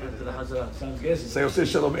hazara. After the Hazara. Sounds gassy. Say oseh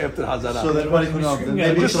shalom after hazara. So everybody can know.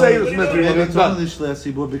 Maybe Just it's say only- it's meant to be maybe like it's that. only Shlei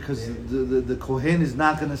Tzibur because the Kohen is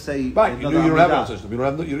not going to say. Right, you another don't have Amidah. an oseh. You don't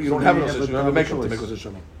have. You So don't have an you oseh. have You don't have to make him to make oseh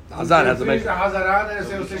shalom. The hazan has to make. Finish the Hazaran and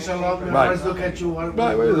say Oseh Shalom. And Right. let's look at you.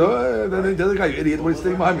 Right, wait, the other guy, you idiot, what are you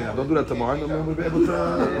staying behind me now? Don't do that tomorrow, and then we'll be able to,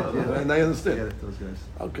 and I Get understand. it, those guys.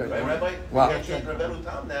 Okay. Right, Rabbi? Wow. We got changed Rabbeinu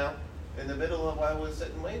Tam now in the middle of while we're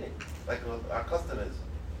sitting waiting, like our custom is.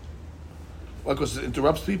 What, because it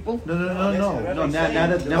interrupts people? No. Now Oh, we have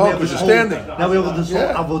because this you're whole, standing. now we have this whole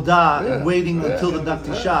Yeah. avodah Yeah. and waiting Yeah. until the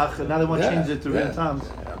Nakti Shach, and now they want to Yeah. change it to Yeah. real times.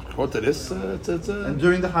 According to this, it's And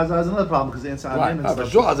during the Hazar is another problem because they answer right. Amen and But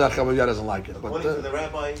stuff. sure, Hazar Chavayah doesn't like it, but According to the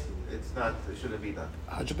rabbi, it's not, it shouldn't be done.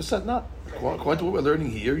 100% not. According to what we're learning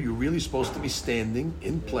here, you're really supposed to be standing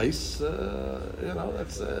in place,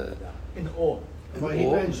 that's, In awe. But he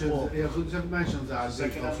Or- mentions, Yehud mentions that also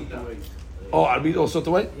to wait. oh, I'll be also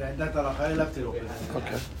to wait? Yeah, that halacha, I left it open.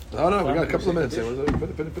 Okay. No, we got a couple of minutes here.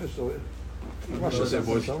 Finish. So, don't rush us in,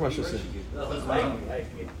 boys. Don't rush us in.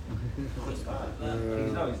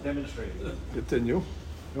 He's demonstrating. Continue.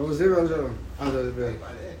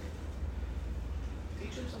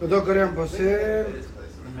 אותו קוראים פוסל,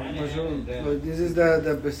 this is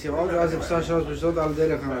the בסיעות, ואז אפשר שלוש בסיעות על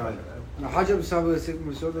דרך הנעל. לאחר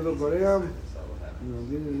שבסיעות אותו קוראים,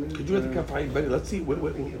 Could you let the Kafayim Benny? Let's see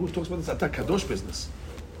who talks about this Atak Kadosh business.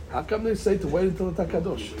 How come they say to wait until Atak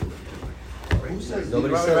Kadosh? Who says?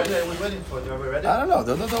 Nobody said. Rabbi was waiting for it. You already read it? I don't know.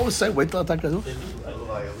 They always say wait till Atak Kadosh.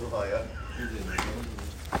 Luvaya.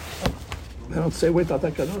 They don't say wait till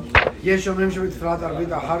Atak Kadosh. יש אומרים שבתפילת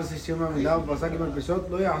ערבית אחר סיום המילה ופסק עם הדפסות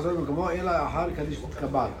לא יחזור במקומו אלא אחר קדיש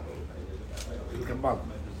תתקבל.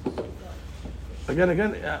 Again,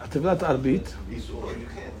 תפילת ערבית.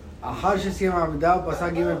 אחר שסיים העמידה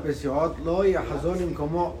ופסק ג' פסיעות לא יחזור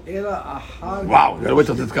למקומו אלא אחר Wow, you gotta wait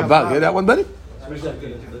till תתקבל. You hear that one, Benny?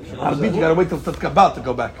 ערבית, you gotta wait till תתקבל to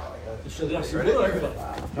go back.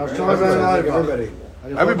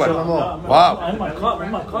 Everybody. Wow.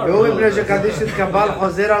 והוא מפני שקדיש תתקבל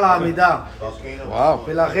חוזר על העמידה Wow.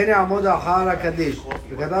 ולכן יעמוד אחר הקדיש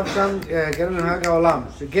וכתב שם כן מנהג העולם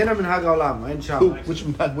שכן המנהג העולם אין שם Which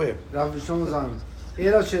man where? רב שלמה זלמן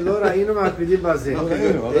אלא שלא ראינו מקפידים בזה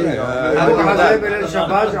Okay. הוא חזר בליל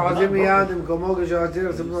שבת שחוזרים מיד למקומו כשרצים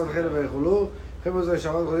לסיפור התחילה ויכולו אחרי מוזר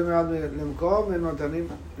שבת חוזרים מיד למקום הם ממתינים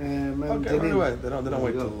Okay, anyway, they don't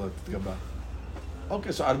wait till תתקבל.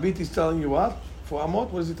 Okay, so Arbit is telling you what? For Amot,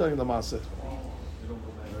 what is he telling the Maaseh?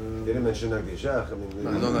 Didn't mention Nagdi Shach. I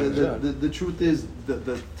mean, The truth is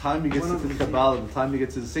the time he gets to the Kabbalah and the time he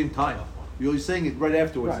gets to the same time. You're saying it right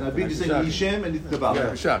afterwards. Right. Now, you're saying Yishem and the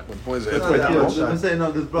Kabbalah. Shach, but the point is, That's it's right. right here. I'm saying no.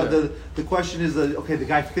 The question is okay. The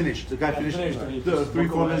guy finished. The guy finished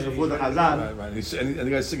 3-4 minutes before the Hazan. Right. And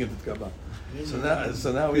the guy's singing Titkabah.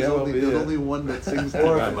 So now we have over There's here. only one that sings the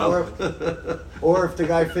or, Kabbalah. or if the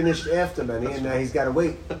guy finished after Benny and now he's got to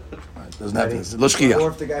wait. Doesn't have this. Lo Or shkiya.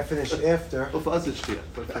 if the guy finished after. Well, for us it's Shkia,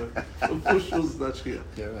 but for Shul it's not Shkia.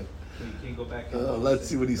 Yeah, right. So you can't go back. Let's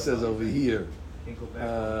see what he says over here. Can't go back.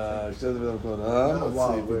 Let's see. We're talking about the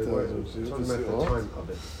time of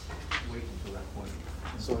it. Wait until that point.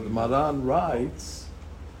 So the Maran writes,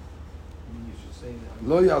 I mean, you should say that.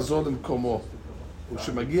 לא יעזור למקומו.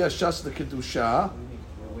 וכשמגיע ש"ס לקדושה,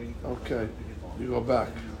 We're waiting for okay, you go back.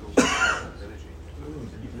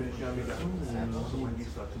 someone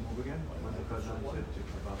needs to move again. When the cousin said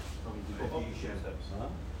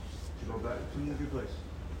to go back to move your place.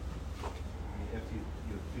 After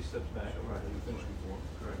you're 3 steps back, right? You finished before,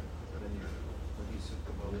 correct? And then when he said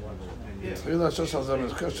about תחילה ש"ס על זה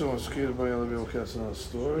מזכר מזכיר בו ילד ביוקס על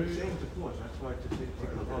הסטורי. same to pause. That's why to take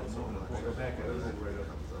a look. Go back and go right up.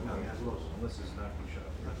 No, he has lost unless it's not be shot.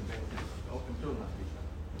 Not the bank. Open till not be shot.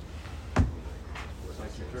 It's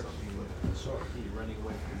like you're directing. You're running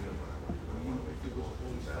away from the other. If you go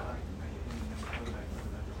fully back, come back.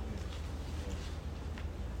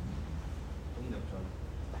 Clean up time.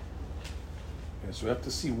 Yeah, so we have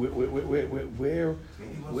to see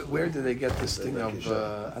where did they get this thing of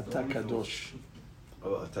Atak Kadosh?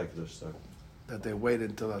 Oh, attack the start. that they wait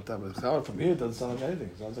until that time. However, from here, it doesn't sound like anything.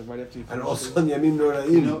 It sounds like right after you And finish also it. on Yamim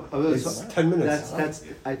Noraim, No, it's 10 minutes. That's.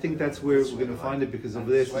 I think that's where we're gonna find it because over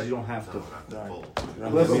there it says you don't have to.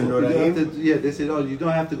 Yamim Noraim. Yeah, they said, oh, you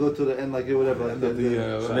don't have to go to the end like whatever. And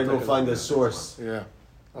then So maybe we'll find the source. Yeah.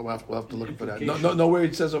 Oh, we'll have to look for that. No, where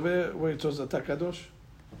it says over here, where it says the Takadosh?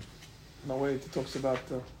 No way it talks about.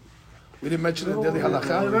 We didn't mention it in Daily I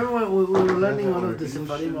Halakha. remember when we were learning one of the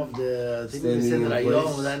Sefarim of the thing we said Standing in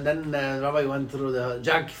Rayom, place. and then Rabbi went through the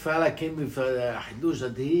Jack Fala came with Hidush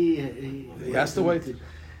that he has to wait. He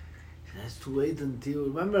has to wait until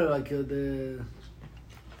remember like the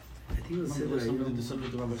I think it was said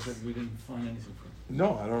Rayom. The rabbi said we didn't find anything for it.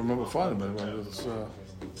 No, I don't remember finding it. But it's,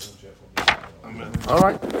 all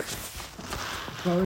right.